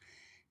progress.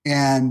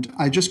 And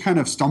I just kind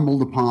of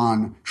stumbled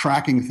upon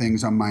tracking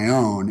things on my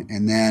own.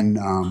 And then,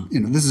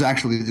 this is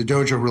actually, the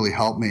dojo really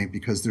helped me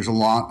because there's a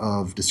lot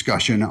of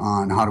discussion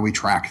on how do we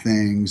track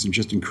things and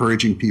just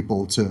encouraging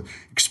people to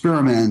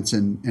experiment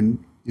and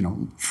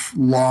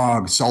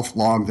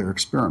self-log their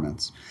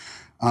experiments.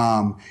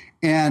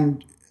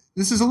 And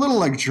this is a little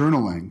like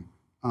journaling.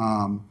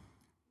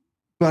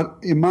 But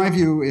in my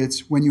view,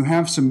 it's when you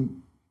have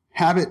some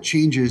habit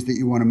changes that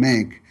you want to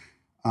make,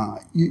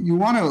 you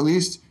want to at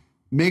least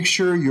make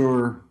sure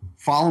you're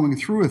following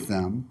through with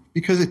them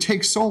because it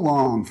takes so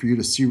long for you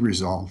to see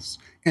results.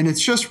 And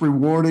it's just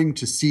rewarding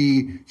to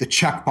see the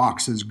check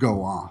boxes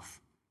go off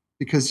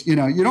because, you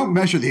don't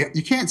measure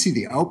you can't see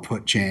the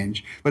output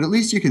change, but at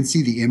least you can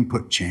see the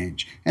input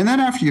change. And then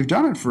after you've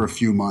done it for a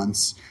few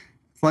months,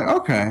 it's like,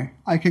 okay,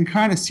 I can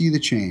kind of see the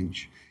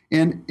change.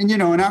 And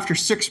after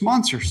 6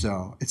 months or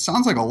so, it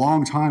sounds like a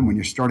long time when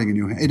you're starting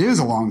it is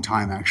a long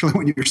time actually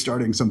when you're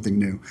starting something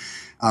new.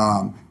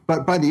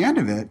 But by the end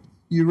of it,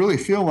 you really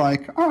feel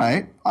like, all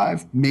right,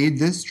 I've made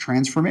this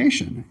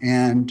transformation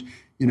and,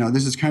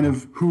 this is kind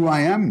of who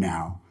I am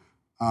now.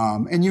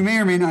 And you may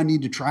or may not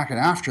need to track it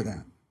after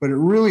that, but it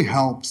really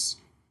helps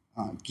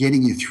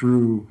getting you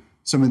through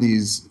some of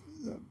these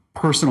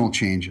personal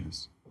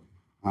changes.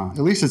 At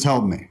least it's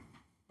helped me.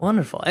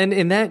 Wonderful.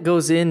 And that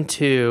goes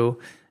into,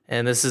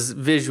 and this is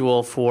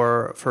visual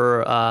for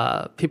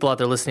people out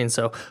there listening,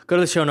 so go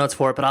to the show notes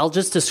for it, but I'll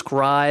just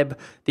describe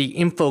the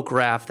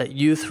infograph that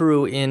you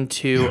threw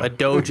into a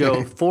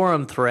dojo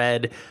forum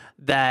thread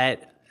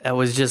that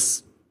was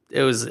just,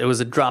 it was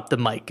a drop the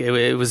mic.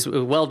 It was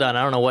well done.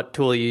 I don't know what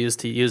tool you used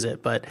to use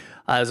it, but it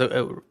was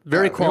a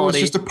very quality.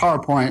 It was just a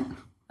PowerPoint.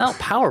 Oh,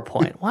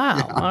 PowerPoint. Wow.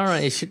 Yeah. All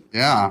right.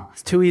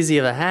 It's too easy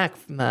of a hack.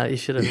 You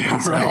should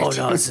have said, right. Oh,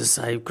 no, it's just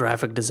a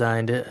graphic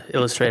designed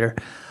Illustrator.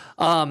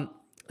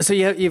 So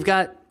you've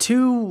got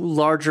two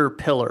larger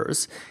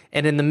pillars,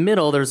 and in the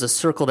middle, there's a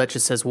circle that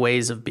just says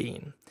ways of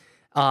being.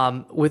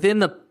 Within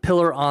the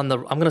pillar I'm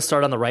going to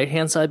start on the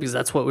right-hand side because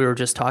that's what we were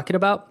just talking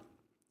about.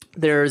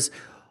 There's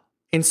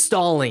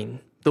installing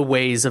the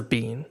ways of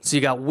being. So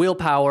you got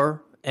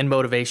willpower and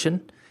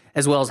motivation,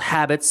 as well as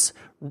habits,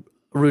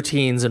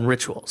 routines, and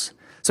rituals.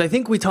 So I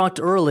think we talked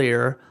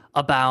earlier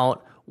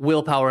about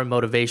willpower and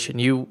motivation.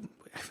 You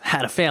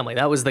had a family.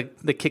 That was the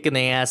kick in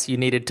the ass you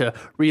needed to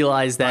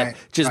realize that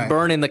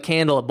burning the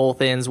candle at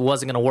both ends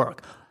wasn't going to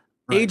work.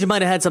 Right. Age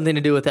might have had something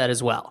to do with that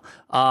as well.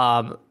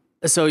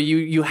 So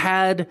you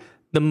had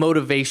the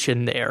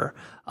motivation there.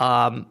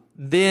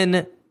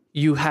 Then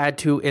you had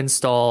to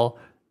install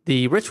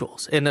the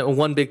rituals. And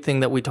one big thing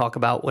that we talk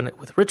about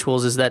with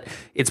rituals is that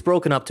it's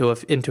broken up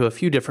into a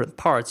few different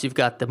parts. You've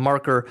got the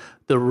marker,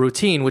 the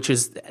routine, which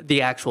is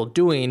the actual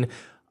doing,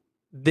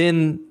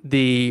 then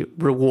the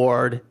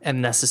reward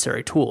and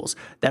necessary tools.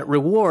 That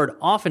reward,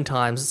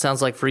 oftentimes, it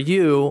sounds like for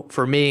you,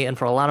 for me, and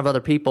for a lot of other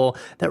people,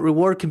 that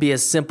reward can be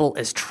as simple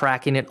as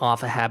tracking it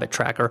off a habit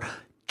tracker,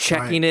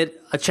 checking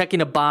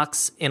a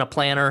box in a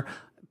planner,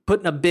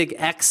 putting a big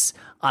X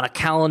on a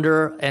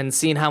calendar and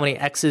seeing how many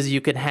X's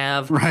you can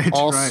have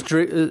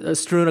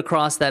strewn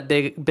across that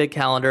big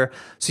calendar.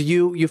 So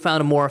you found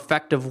a more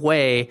effective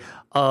way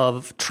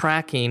of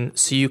tracking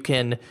so you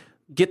can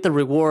get the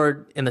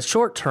reward in the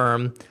short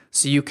term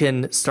so you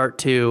can start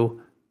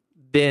to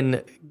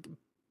then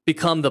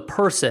become the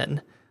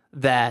person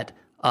that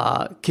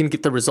can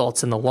get the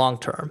results in the long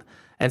term.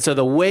 And so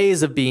the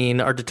ways of being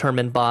are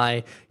determined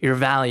by your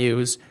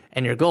values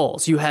and your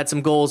goals. You had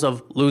some goals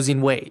of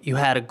losing weight. You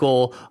had a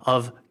goal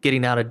of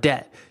getting out of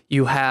debt.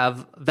 You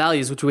have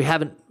values, which we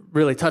haven't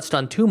really touched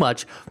on too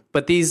much,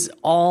 but these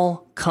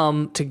all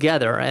come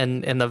together,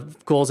 and the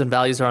goals and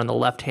values are on the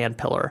left-hand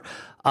pillar,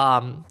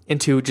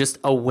 into just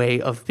a way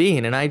of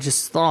being. And I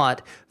just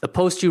thought the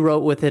post you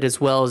wrote with it,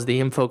 as well as the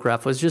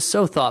infographic, was just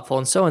so thoughtful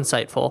and so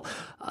insightful.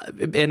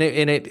 And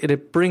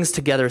it brings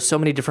together so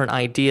many different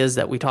ideas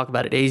that we talk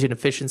about at Asian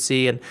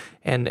Efficiency,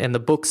 and the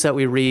books that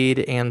we read,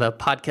 and the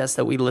podcasts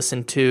that we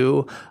listen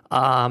to,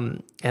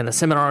 and the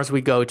seminars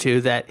we go to,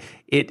 that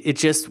it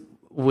just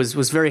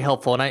was very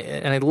helpful.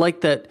 And I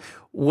like that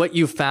what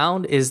you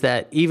found is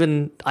that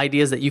even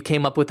ideas that you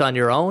came up with on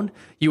your own,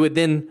 you would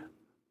then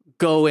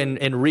go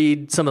and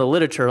read some of the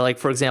literature. Like,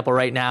 for example,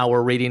 right now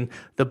we're reading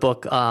the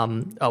book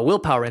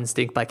Willpower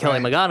Instinct by Kelly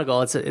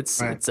McGonigal.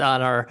 It's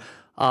on our...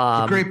 it's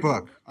a great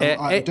book.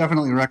 I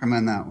definitely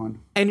recommend that one.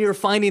 And you're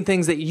finding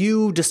things that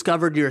you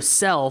discovered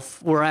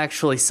yourself were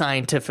actually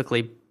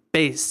scientifically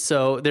based.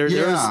 So there's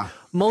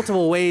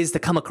multiple ways to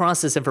come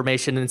across this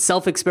information, and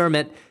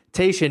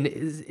self-experimentation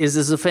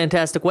is a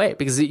fantastic way,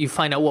 because you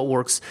find out what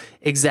works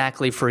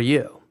exactly for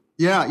you.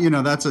 Yeah,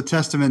 that's a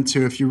testament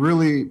to, if you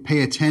really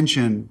pay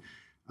attention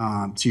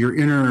to your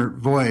inner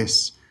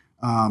voice,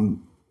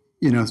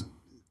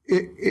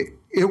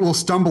 it will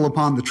stumble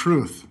upon the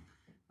truth.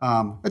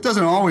 It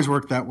doesn't always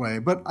work that way,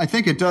 but I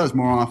think it does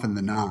more often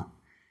than not.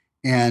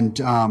 And,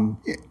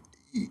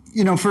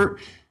 for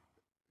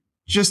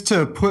just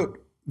to put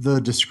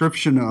the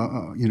description,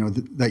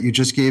 that you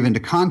just gave into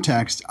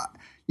context,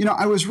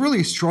 I was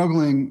really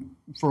struggling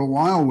for a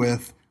while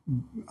with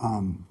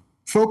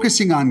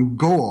focusing on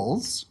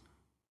goals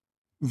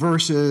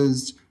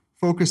versus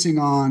focusing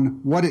on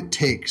what it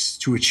takes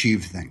to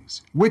achieve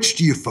things. Which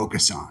do you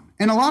focus on?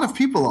 And a lot of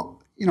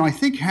people, I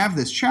think, have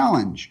this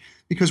challenge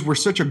because we're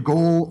such a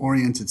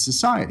goal-oriented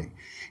society,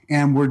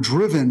 and we're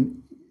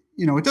driven,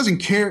 it doesn't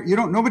care,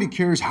 nobody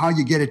cares how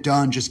you get it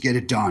done, just get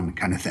it done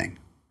kind of thing,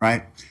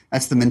 right?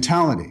 That's the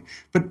mentality.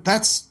 But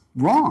that's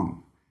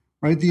wrong,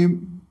 right?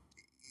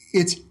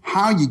 It's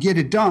how you get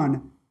it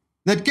done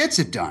that gets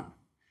it done.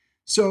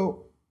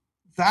 So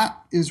that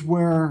is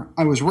where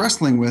I was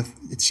wrestling with.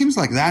 It seems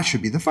like that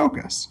should be the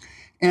focus.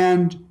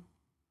 And,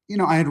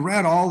 I had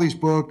read all these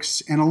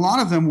books, and a lot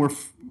of them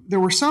there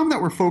were some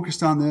that were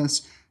focused on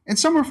this, and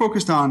some were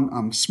focused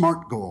on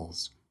SMART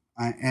goals.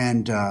 I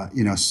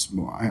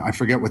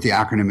forget what the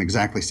acronym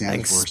exactly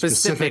stands for.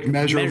 Specific,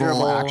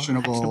 measurable,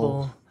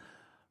 actionable.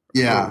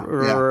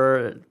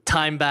 Or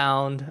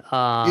time-bound.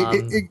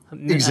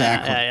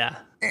 Exactly. Yeah.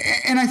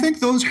 And I think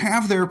those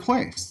have their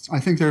place. I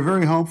think they're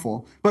very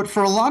helpful. But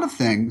for a lot of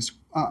things,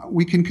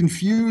 we can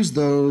confuse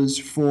those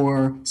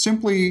for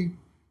simply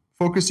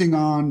focusing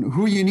on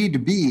who you need to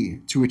be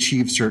to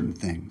achieve certain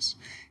things.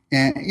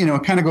 And,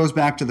 it kind of goes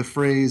back to the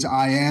phrase,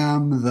 I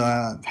am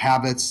the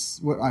habits.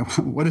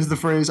 What is the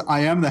phrase?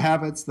 I am the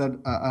habits that,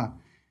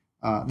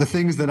 the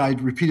things that I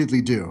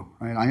repeatedly do,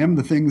 right? I am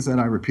the things that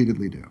I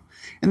repeatedly do.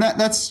 And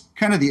that's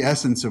kind of the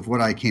essence of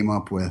what I came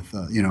up with,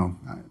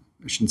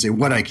 I shouldn't say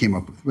what I came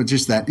up with, but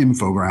just that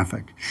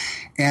infographic.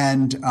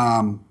 And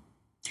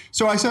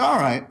so I said, all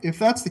right, if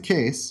that's the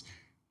case,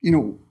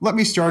 let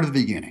me start at the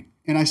beginning.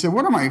 And I said,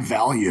 what are my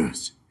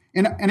values?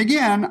 And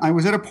again, I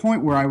was at a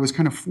point where I was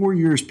kind of 4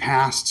 years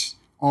past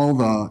all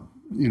the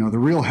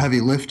real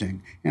heavy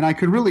lifting, and I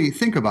could really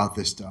think about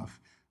this stuff.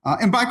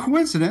 And by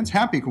coincidence,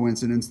 happy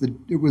coincidence, that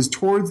it was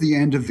towards the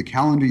end of the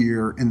calendar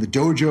year, and the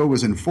dojo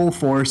was in full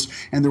force,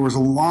 and there was a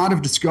lot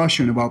of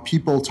discussion about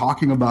people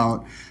talking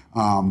about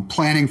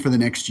planning for the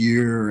next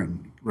year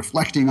and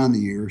reflecting on the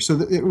year. So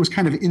that it was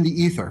kind of in the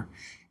ether.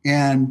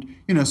 And,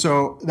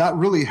 so that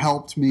really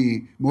helped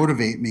me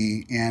motivate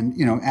me and,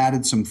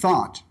 added some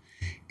thought.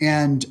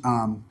 And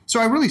so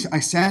I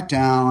sat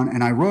down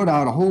and I wrote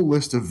out a whole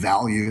list of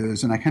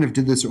values, and I kind of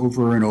did this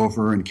over and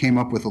over and came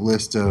up with a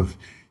list of,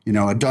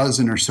 a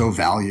dozen or so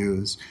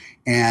values.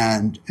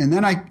 And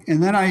then I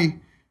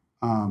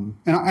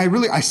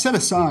set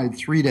aside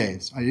 3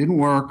 days. I didn't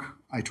work.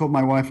 I told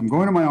my wife, I'm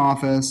going to my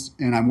office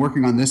and I'm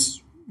working on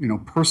this,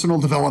 personal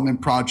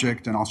development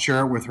project, and I'll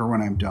share it with her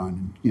when I'm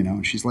done.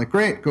 And she's like,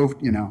 great, go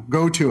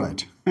to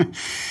it.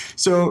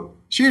 So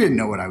she didn't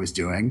know what I was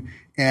doing.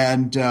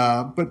 And,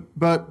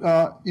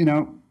 but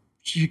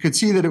she could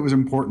see that it was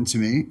important to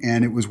me,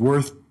 and it was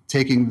worth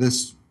taking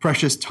this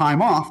precious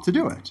time off to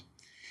do it.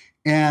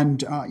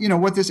 And,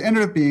 what this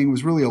ended up being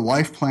was really a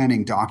life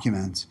planning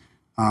document.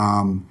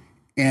 And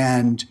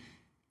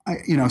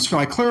so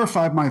I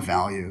clarified my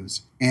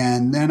values,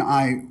 and then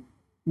I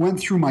went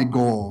through my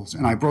goals,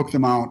 and I broke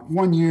them out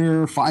 1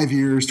 year, 5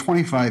 years,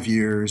 25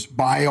 years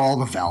by all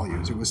the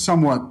values. It was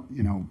somewhat,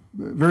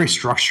 very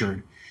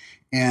structured.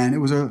 And it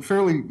was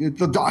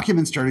the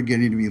document started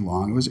getting to be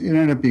long. It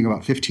ended up being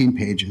about 15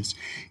 pages.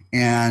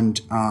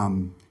 And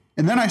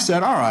then I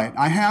said, all right,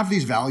 I have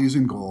these values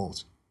and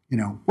goals.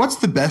 What's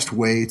the best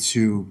way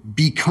to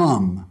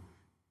become,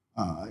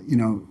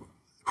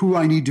 who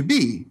I need to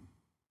be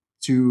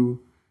to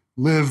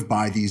live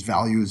by these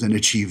values and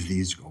achieve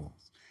these goals?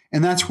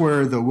 And that's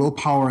where the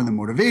willpower and the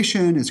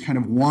motivation is kind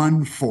of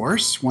one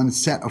force, one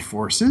set of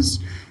forces.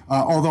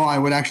 Although I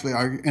would actually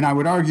argue, and I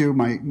would argue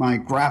my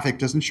graphic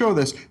doesn't show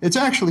this, it's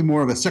actually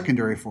more of a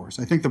secondary force.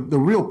 I think the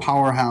real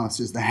powerhouse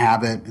is the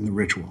habit and the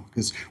ritual.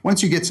 Because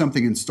once you get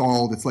something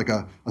installed, it's like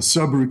a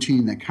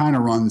subroutine that kind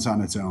of runs on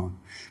its own.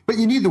 But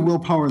you need the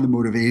willpower and the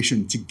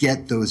motivation to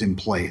get those in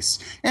place.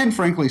 And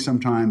frankly,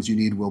 sometimes you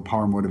need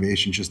willpower and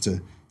motivation just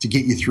to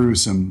get you through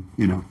some,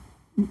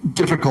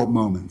 difficult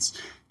moments,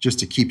 just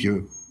to keep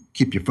you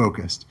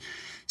focused.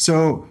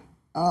 So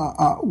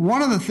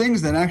one of the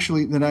things that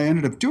I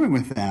ended up doing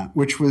with that,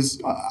 which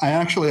was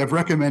I've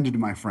recommended to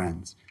my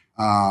friends,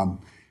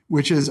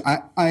 which is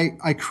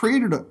I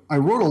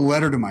wrote a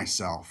letter to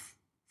myself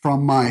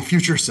from my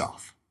future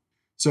self.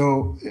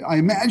 So I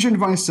imagined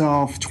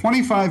myself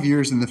 25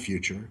 years in the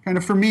future. Kind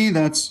of for me,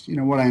 that's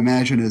what I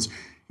imagine is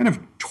kind of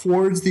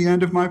towards the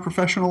end of my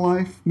professional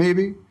life,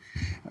 maybe,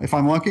 if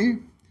I'm lucky.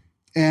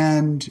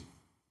 And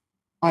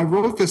I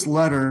wrote this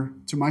letter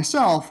to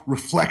myself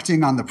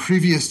reflecting on the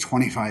previous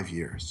 25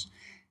 years.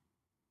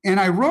 And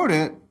I wrote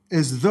it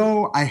as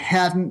though I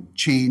hadn't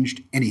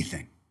changed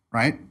anything,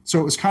 right? So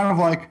it was kind of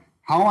like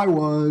how I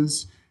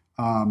was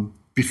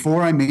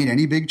before I made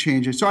any big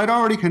changes. So I'd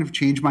already kind of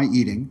changed my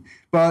eating,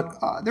 but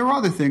there were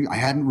other things. I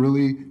hadn't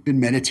really been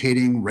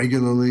meditating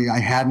regularly. I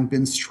hadn't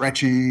been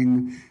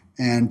stretching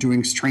and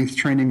doing strength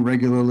training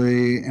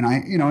regularly. And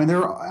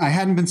I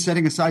hadn't been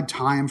setting aside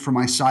time for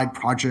my side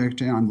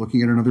project, and I'm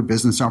looking at another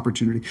business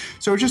opportunity.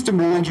 So just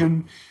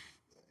imagine,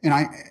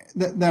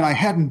 that I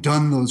hadn't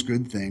done those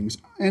good things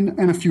and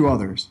a few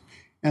others.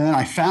 And then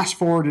I fast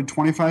forwarded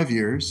 25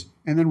 years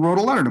and then wrote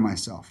a letter to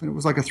myself. And it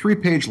was like a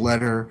 3-page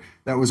letter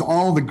that was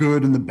all the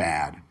good and the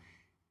bad.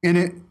 And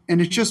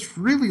it just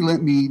really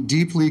let me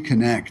deeply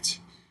connect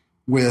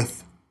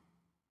with,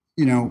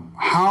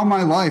 how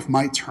my life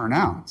might turn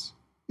out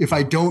if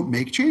I don't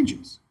make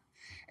changes.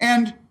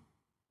 And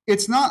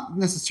it's not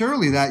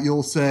necessarily that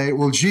you'll say,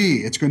 well, gee,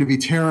 it's going to be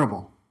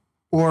terrible,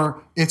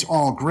 or it's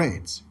all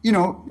great.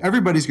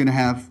 Everybody's going to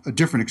have a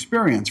different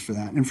experience for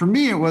that. And for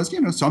me, it was,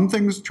 some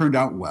things turned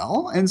out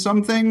well, and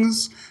some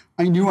things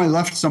I knew I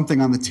left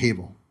something on the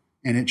table,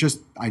 and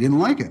I didn't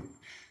like it.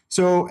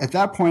 So at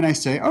that point, I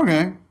say,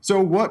 okay, so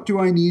what do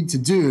I need to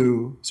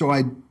do so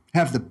I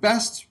have the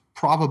best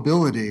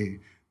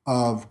probability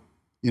of,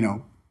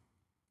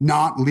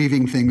 not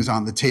leaving things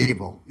on the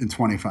table in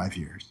 25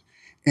 years?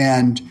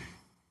 And,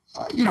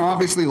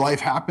 obviously life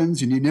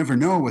happens and you never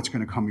know what's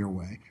going to come your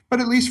way. But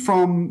at least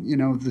from,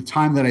 the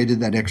time that I did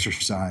that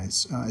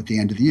exercise at the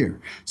end of the year.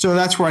 So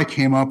that's where I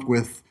came up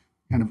with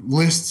kind of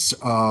lists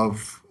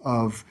of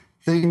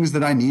things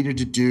that I needed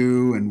to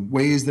do and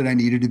ways that I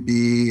needed to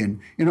be, and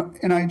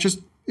I just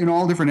in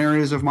all different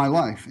areas of my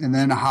life. And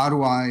then how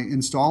do I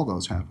install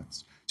those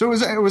habits? So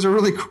it was a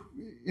really,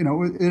 it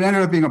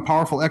ended up being a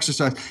powerful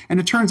exercise. And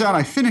it turns out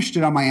I finished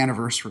it on my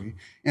anniversary,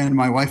 and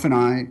my wife and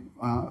I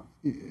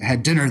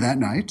had dinner that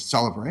night to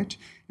celebrate.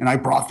 And I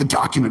brought the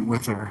document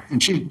with her,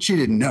 and she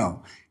didn't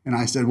know. And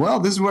I said, well,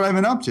 this is what I've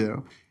been up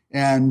to.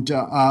 And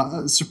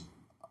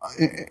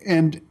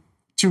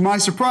to my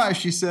surprise,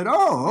 she said,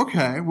 oh,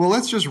 okay, well,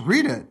 let's just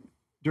read it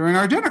during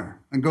our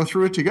dinner and go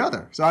through it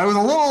together. So I was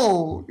a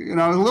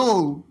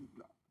little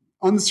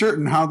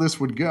uncertain how this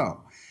would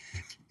go.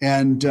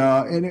 And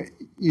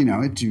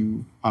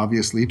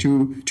obviously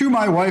to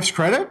my wife's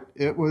credit,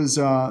 it was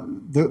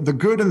the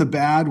good and the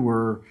bad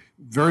were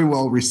very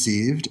well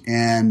received.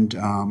 And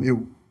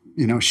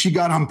she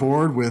got on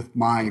board with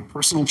my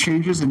personal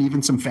changes and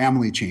even some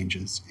family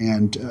changes.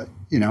 And,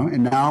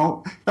 and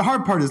now the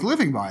hard part is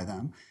living by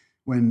them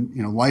when,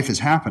 life is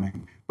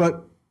happening.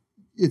 But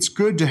it's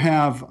good to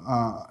have,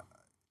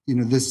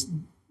 this.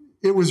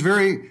 It was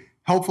very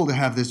helpful to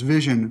have this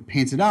vision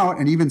painted out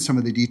and even some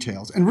of the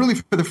details. And really,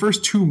 for the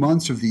first 2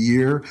 months of the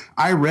year,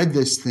 I read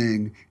this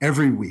thing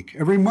every week.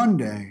 Every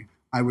Monday,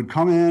 I would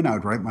come in, I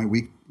would write my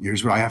week,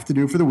 here's what I have to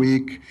do for the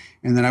week.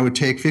 And then I would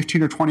take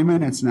 15 or 20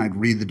 minutes and I'd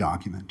read the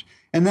document.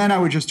 And then I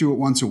would just do it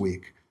once a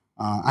week.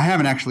 I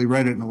haven't actually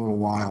read it in a little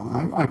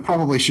while. I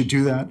probably should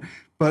do that.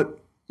 But,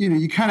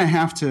 you kind of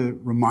have to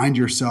remind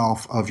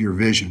yourself of your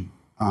vision.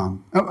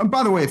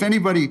 By the way, if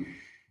anybody,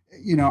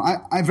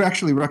 I've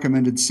actually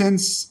recommended,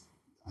 since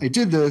I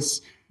did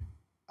this,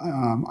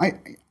 I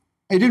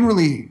didn't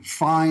really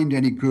find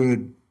any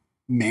good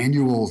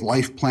manuals,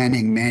 life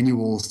planning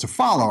manuals to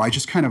follow. I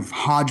just kind of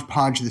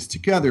hodgepodge this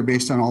together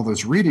based on all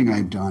this reading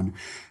I'd done.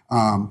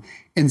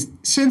 And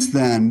since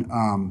then,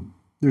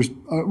 there's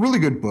a really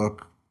good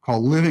book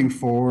called Living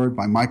Forward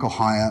by Michael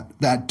Hyatt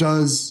that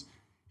does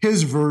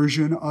his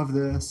version of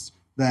this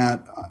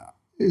that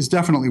is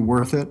definitely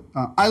worth it.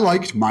 I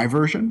liked my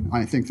version.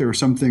 I think there are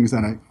some things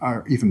that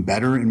are even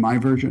better in my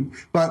version.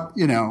 But,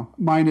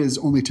 mine is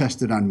only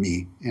tested on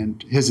me,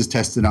 and his is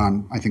tested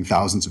on, I think,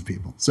 thousands of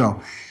people. So,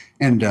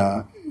 and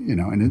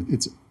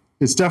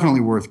it's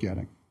definitely worth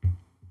getting.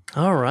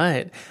 All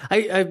right.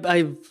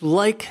 I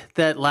like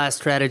that last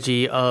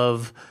strategy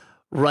of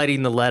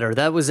writing the letter.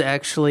 That was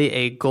actually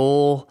a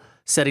goal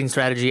setting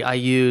strategy I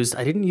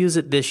didn't use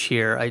it this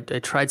year. I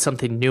tried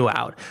something new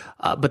out.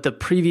 But the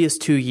previous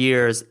 2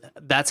 years,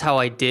 that's how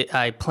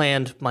I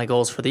planned my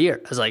goals for the year.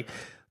 I was like,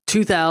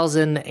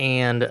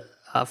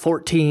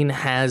 2014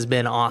 has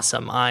been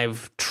awesome.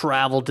 I've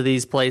traveled to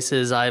these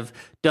places. I've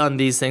done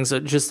these things. So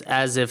just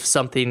as if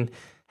something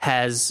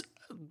has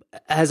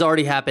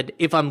already happened,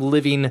 if I'm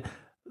living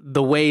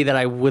the way that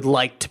I would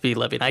like to be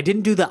living. I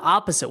didn't do the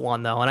opposite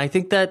one, though. And I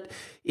think that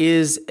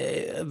is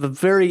a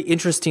very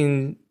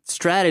interesting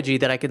strategy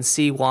that I can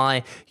see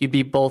why you'd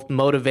be both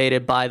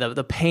motivated by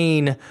the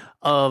pain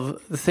of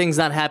the things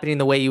not happening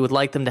the way you would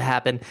like them to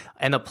happen,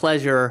 and the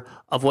pleasure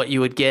of what you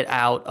would get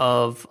out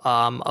of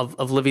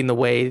living the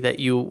way that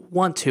you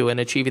want to and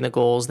achieving the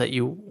goals that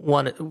you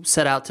want to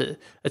set out to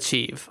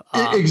achieve.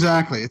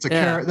 Exactly. It's a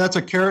carrot. That's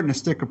a carrot and a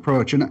stick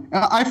approach. And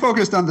I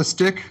focused on the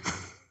stick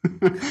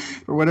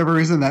for whatever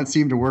reason. That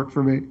seemed to work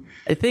for me.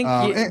 I think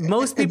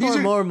most people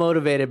are more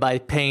motivated by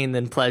pain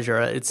than pleasure.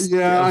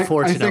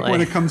 Unfortunately. I think when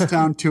it comes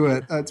down to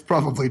it, that's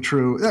probably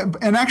true.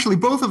 And actually,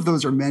 both of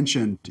those are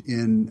mentioned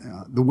in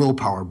the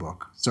Willpower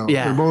book. So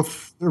they're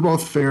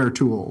both fair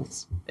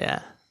tools.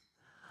 Yeah.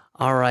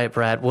 All right,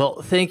 Brad.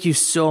 Well, thank you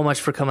so much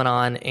for coming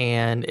on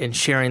and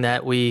sharing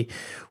that. We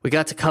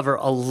got to cover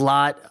a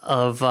lot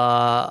of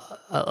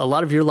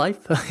your life.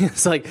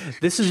 It's like,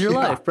 this is your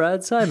life,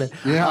 Brad Simon.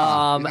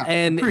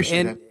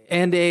 Appreciate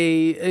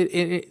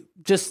it.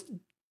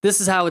 This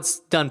is how it's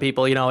done,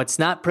 people. You know, it's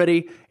not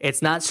pretty.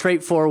 It's not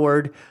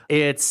straightforward.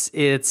 It's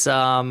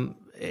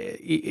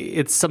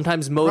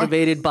sometimes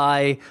motivated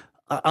by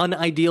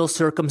unideal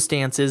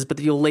circumstances, but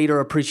you'll later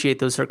appreciate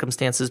those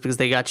circumstances because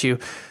they got you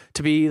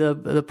to be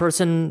the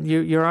person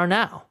you are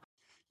now.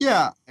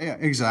 Yeah,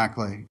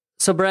 exactly.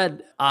 So,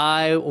 Brad,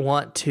 I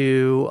want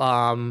to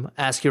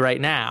ask you right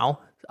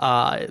now,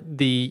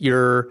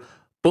 your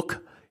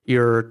book,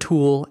 your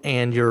tool,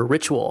 and your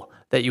ritual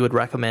that you would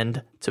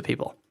recommend to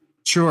people.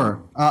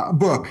 Sure.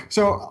 Book.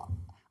 So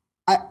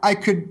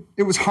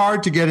it was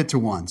hard to get it to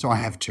one, so I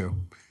have two.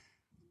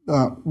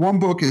 One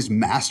book is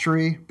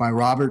Mastery by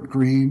Robert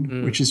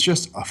Greene, which is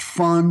just a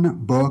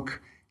fun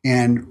book.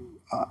 And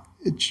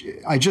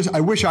I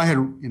wish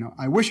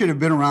it had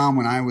been around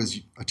when I was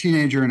a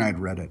teenager and I'd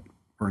read it,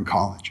 or in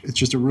college. It's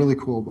just a really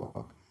cool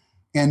book.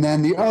 And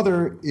then the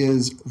other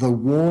is The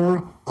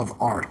War of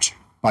Art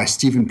by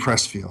Stephen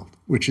Pressfield,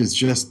 which is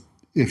just,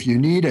 if you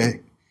need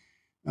a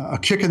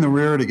kick in the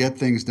rear to get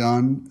things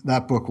done,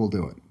 that book will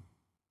do it.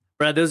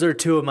 Brad, those are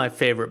two of my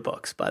favorite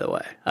books, by the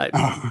way. I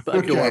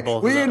adore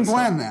both. We didn't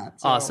plan that.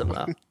 So. Awesome,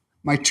 though.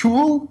 My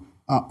tool,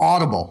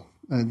 Audible,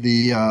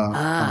 the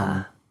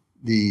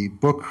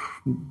book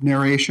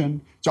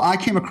narration. So I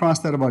came across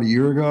that about a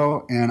year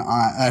ago, and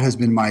that has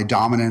been my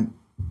dominant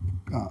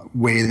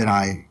way that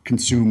I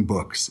consume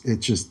books.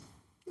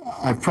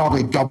 I've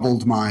probably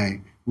doubled my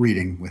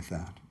reading with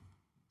that.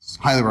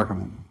 Highly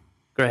recommend it.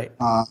 Great.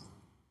 My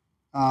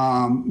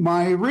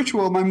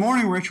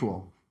morning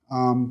ritual.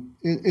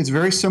 It's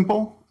very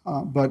simple,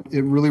 but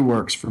it really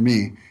works for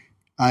me.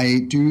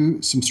 I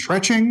do some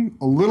stretching,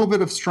 a little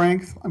bit of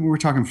strength. I mean, we're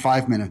talking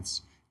 5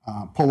 minutes,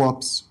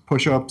 pull-ups,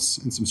 push-ups,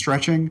 and some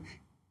stretching.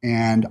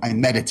 And I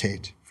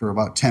meditate for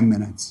about 10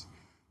 minutes.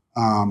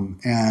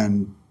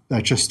 And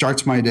that just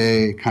starts my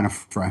day kind of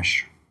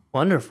fresh.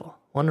 Wonderful.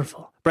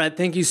 Wonderful. Brad,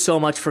 thank you so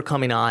much for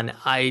coming on.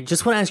 I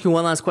just want to ask you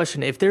one last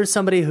question. If there's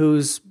somebody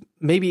who's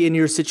maybe in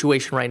your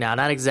situation right now,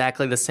 not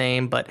exactly the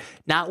same, but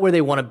not where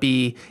they want to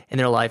be in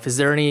their life, is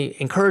there any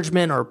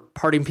encouragement or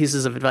parting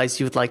pieces of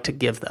advice you would like to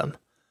give them?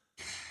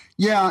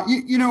 Yeah,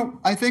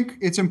 I think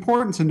it's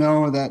important to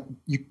know that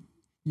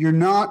you're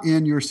not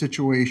in your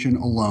situation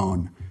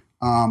alone,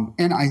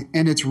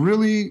 and it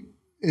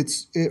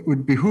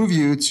would behoove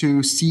you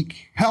to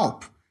seek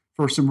help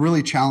for some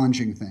really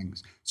challenging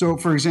things. So,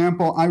 for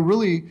example, I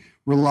really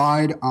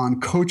relied on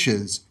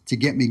coaches to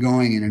get me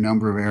going in a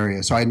number of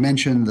areas. So I had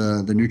mentioned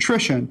the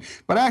nutrition,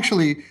 but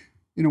actually,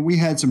 we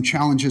had some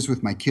challenges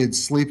with my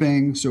kids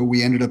sleeping, so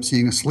we ended up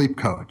seeing a sleep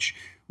coach.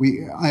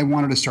 I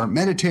wanted to start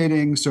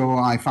meditating, so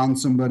I found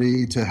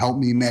somebody to help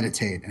me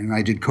meditate, and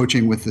I did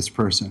coaching with this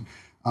person.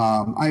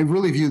 I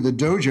really view the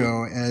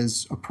dojo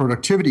as a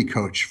productivity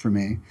coach for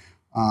me.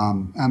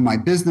 On my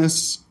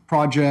business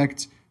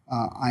project,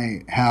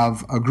 I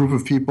have a group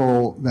of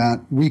people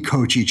that we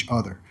coach each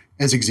other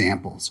as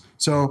examples.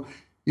 So,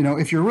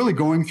 if you're really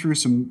going through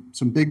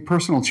some big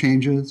personal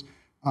changes,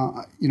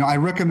 I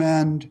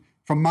recommend,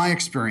 from my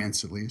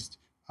experience at least,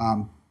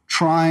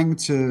 trying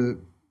to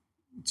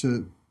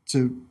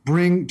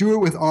do it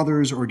with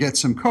others or get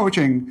some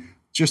coaching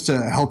just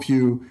to help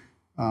you,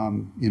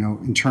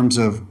 in terms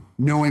of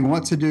knowing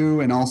what to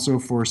do and also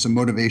for some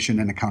motivation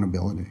and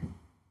accountability.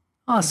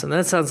 Awesome.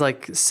 That sounds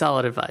like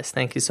solid advice.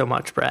 Thank you so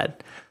much,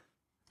 Brad.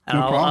 And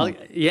no problem.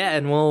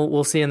 And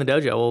we'll see you in the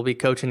dojo. We'll be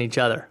coaching each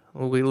other.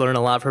 We learn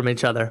a lot from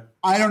each other.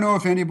 I don't know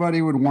if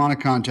anybody would want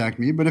to contact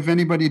me, but if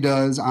anybody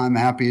does, I'm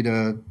happy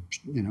to,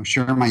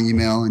 share my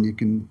email, and I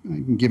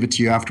can give it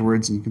to you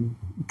afterwards, and you can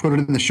put it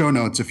in the show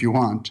notes if you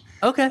want.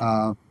 Okay.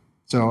 I'm,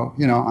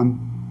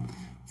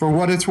 for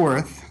what it's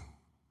worth,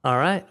 All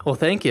right. Well,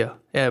 thank you.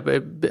 Yeah,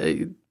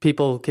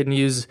 people can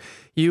use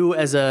you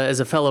as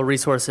a fellow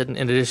resource in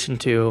addition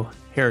to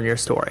hearing your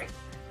story.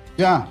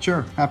 Yeah,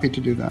 sure. Happy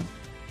to do that.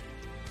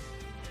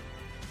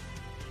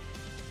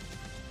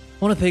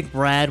 I want to thank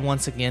Brad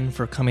once again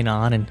for coming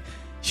on and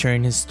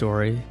sharing his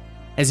story.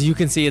 As you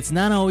can see, it's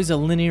not always a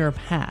linear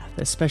path,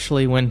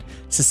 especially when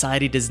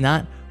society does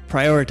not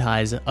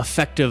prioritize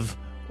effective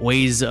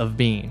ways of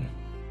being.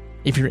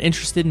 If you're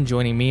interested in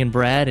joining me and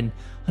Brad and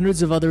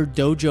hundreds of other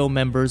dojo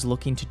members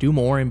looking to do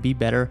more and be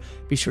better,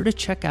 be sure to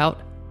check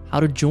out how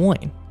to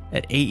join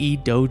at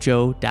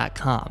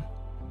aedojo.com.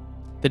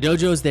 The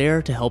dojo is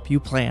there to help you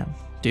plan,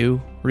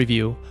 do,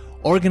 review,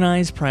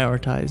 organize,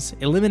 prioritize,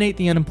 eliminate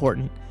the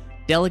unimportant,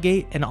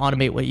 delegate and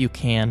automate what you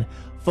can,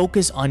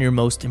 focus on your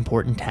most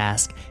important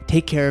task,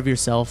 take care of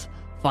yourself,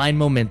 find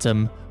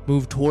momentum,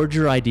 move towards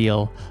your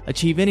ideal,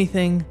 achieve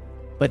anything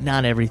but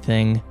not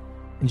everything,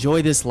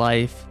 enjoy this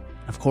life,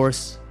 and of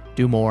course,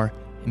 do more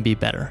and be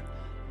better.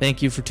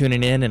 Thank you for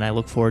tuning in, and I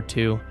look forward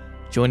to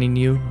joining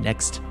you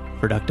next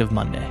Productive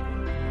Monday.